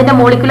 അതിന്റെ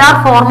മോളിക്കുലാർ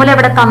ഫോർമുല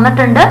ഇവിടെ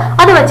തന്നിട്ടുണ്ട്.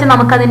 അത് വെച്ച്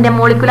നമുക്ക് അതിന്റെ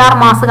മോളിക്കുലാർ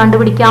മാസ്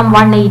കണ്ടുപിടിക്കാം,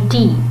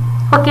 180.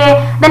 ഓക്കെ,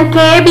 then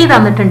Kb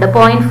തന്നിട്ടുണ്ട്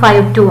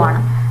 0.52 ആണ്.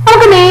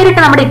 നമുക്ക് നേരിട്ട്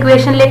നമ്മുടെ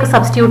ഇക്വേഷനിലേക്ക്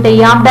സബ്സ്റ്റിറ്റ്യൂട്ട്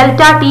ചെയ്യാം.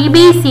 Delta TB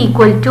is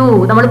equal to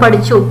നമ്മൾ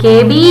പഠിച്ചു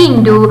Kb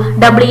into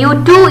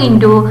W2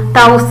 into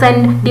 1000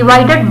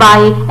 divided by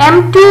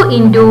M2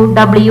 into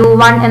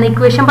W1 എന്ന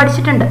ഇക്വേഷൻ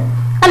പഠിച്ചിട്ടുണ്ട്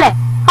അല്ലെ?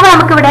 അപ്പൊ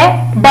നമുക്കിവിടെ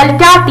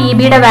ഡെൽറ്റ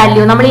TBയുടെ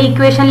വാല്യൂ നമ്മൾ ഈ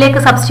ഇക്വേഷനിലേക്ക്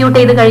സബ്സ്റ്റിറ്റ്യൂട്ട്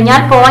ചെയ്ത് കഴിഞ്ഞാൽ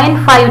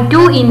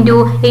 0.52 into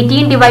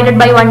 18 divided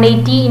by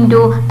 180 into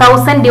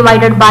 1000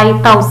 divided by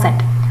 1000.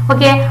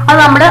 Okay, അത്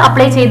നമ്മൾ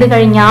അപ്ലൈ ചെയ്ത്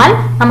കഴിഞ്ഞാൽ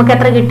നമുക്ക്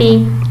എത്ര കിട്ടി?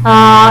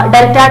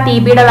 ഡെൽറ്റ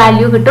TBയുടെ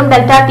വാല്യൂ കിട്ടും.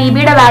 ഡെൽറ്റ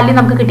TBയുടെ വാല്യൂ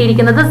നമുക്ക്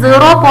കിട്ടിയിരിക്കുന്നത്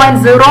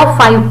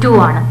 0.052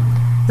 ആണ്.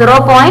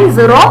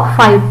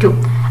 0.052.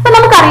 അപ്പൊ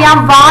നമുക്കറിയാം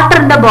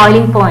വാട്ടറിന്റെ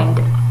boiling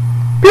point,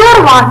 pure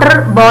water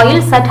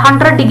boils at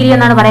 100 degree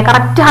എന്നാണ് പറയാം.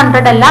 കറക്റ്റ്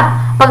 100 അല്ല.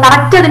 അപ്പൊ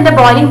കറക്റ്റ് അതിന്റെ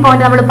ബോയിലിംഗ്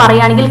പോയിന്റ് നമ്മൾ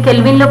പറയുകയാണെങ്കിൽ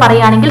കെൽവിനിൽ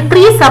പറയുകയാണെങ്കിൽ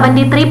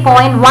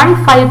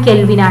 373.15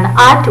 കെൽവിൻ ആണ്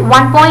അറ്റ്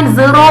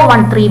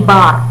 1.013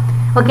 ബാർ.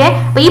 ഓക്കെ,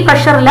 അപ്പൊ ഈ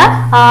പ്രഷറിൽ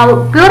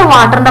പ്യൂർ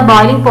വാട്ടറിന്റെ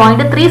ബോയിലിംഗ്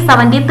പോയിന്റ്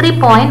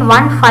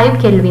 373.15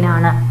 കെൽവിൻ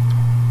ആണ്.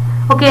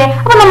 ഓക്കെ,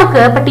 അപ്പൊ നമുക്ക്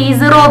ഇപ്പൊ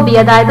T0B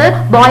അതായത്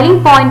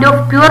boiling point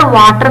of pure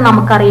water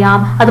നമുക്കറിയാം,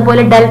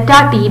 അതുപോലെ ഡെൽറ്റ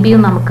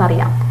TBയും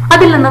നമുക്കറിയാം.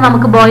 അതിൽ നിന്ന്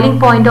നമുക്ക് ബോയിലിംഗ്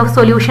പോയിന്റ് ഓഫ്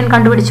സൊല്യൂഷൻ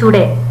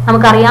കണ്ടുപിടിച്ചൂടെ?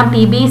 നമുക്കറിയാം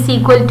TB is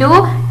equal to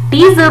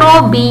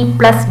T0B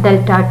plus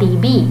delta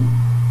TB.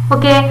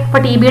 Okay, അപ്പൊ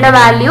TBയുടെ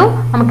വാല്യൂ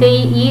നമുക്ക്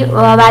ഈ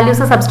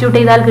വാല്യൂസ് സബ്സ്റ്റിറ്റ്യൂട്ട്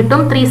ചെയ്താൽ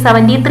കിട്ടും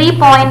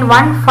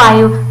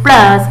 373.15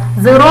 പ്ലസ്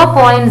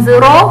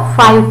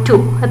 0.052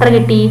 എത്ര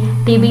കിട്ടി?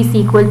 TB is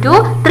equal to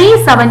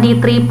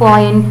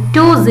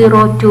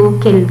 373.202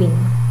 kelvin.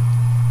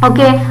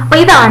 Okay, അപ്പൊ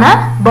ഇതാണ്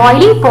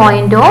boiling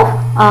point of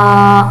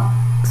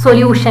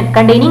solution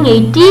containing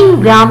 18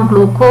 gram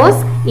glucose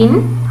in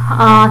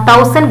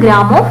 1000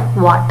 gram of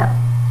water.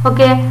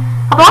 Okay,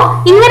 അപ്പോൾ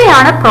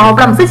ഇങ്ങനെയാണ്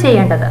പ്രോബ്ലംസ്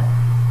ചെയ്യേണ്ടത്.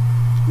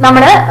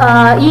 നമ്മൾ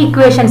ഈ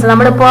ഇക്വേഷൻസ്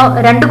നമ്മളിപ്പോ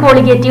രണ്ട്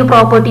കോളിഗേറ്റീവ്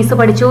പ്രോപ്പർട്ടീസ്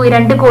പഠിച്ചു. ഈ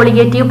രണ്ട്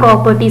കോളിഗേറ്റീവ്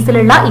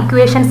പ്രോപ്പർട്ടീസിലുള്ള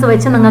ഇക്വേഷൻസ്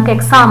വെച്ച് നിങ്ങൾക്ക്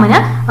എക്സാമിന്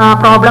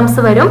പ്രോബ്ലംസ്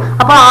വരും.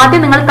 അപ്പോൾ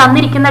ആദ്യം നിങ്ങൾ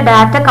തന്നിരിക്കുന്ന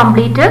ഡാറ്റ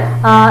കംപ്ലീറ്റ്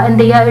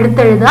എന്ത് ചെയ്യുക,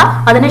 എടുത്തെഴുതുക.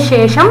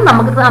 അതിനുശേഷം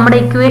നമുക്ക് നമ്മുടെ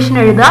ഇക്വേഷൻ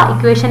എഴുതുക,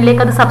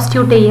 ഇക്വേഷനിലേക്ക് അത്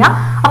സബ്സ്റ്റിറ്റ്യൂട്ട് ചെയ്യുക.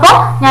 അപ്പോൾ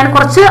ഞാൻ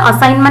കുറച്ച്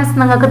അസൈൻമെന്റ്സ്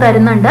നിങ്ങൾക്ക്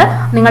തരുന്നുണ്ട്.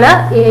 നിങ്ങൾ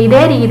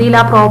ഇതേ രീതിയിൽ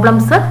ആ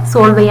പ്രോബ്ലംസ്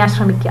സോൾവ് ചെയ്യാൻ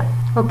ശ്രമിക്കുക.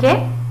 ഓക്കെ.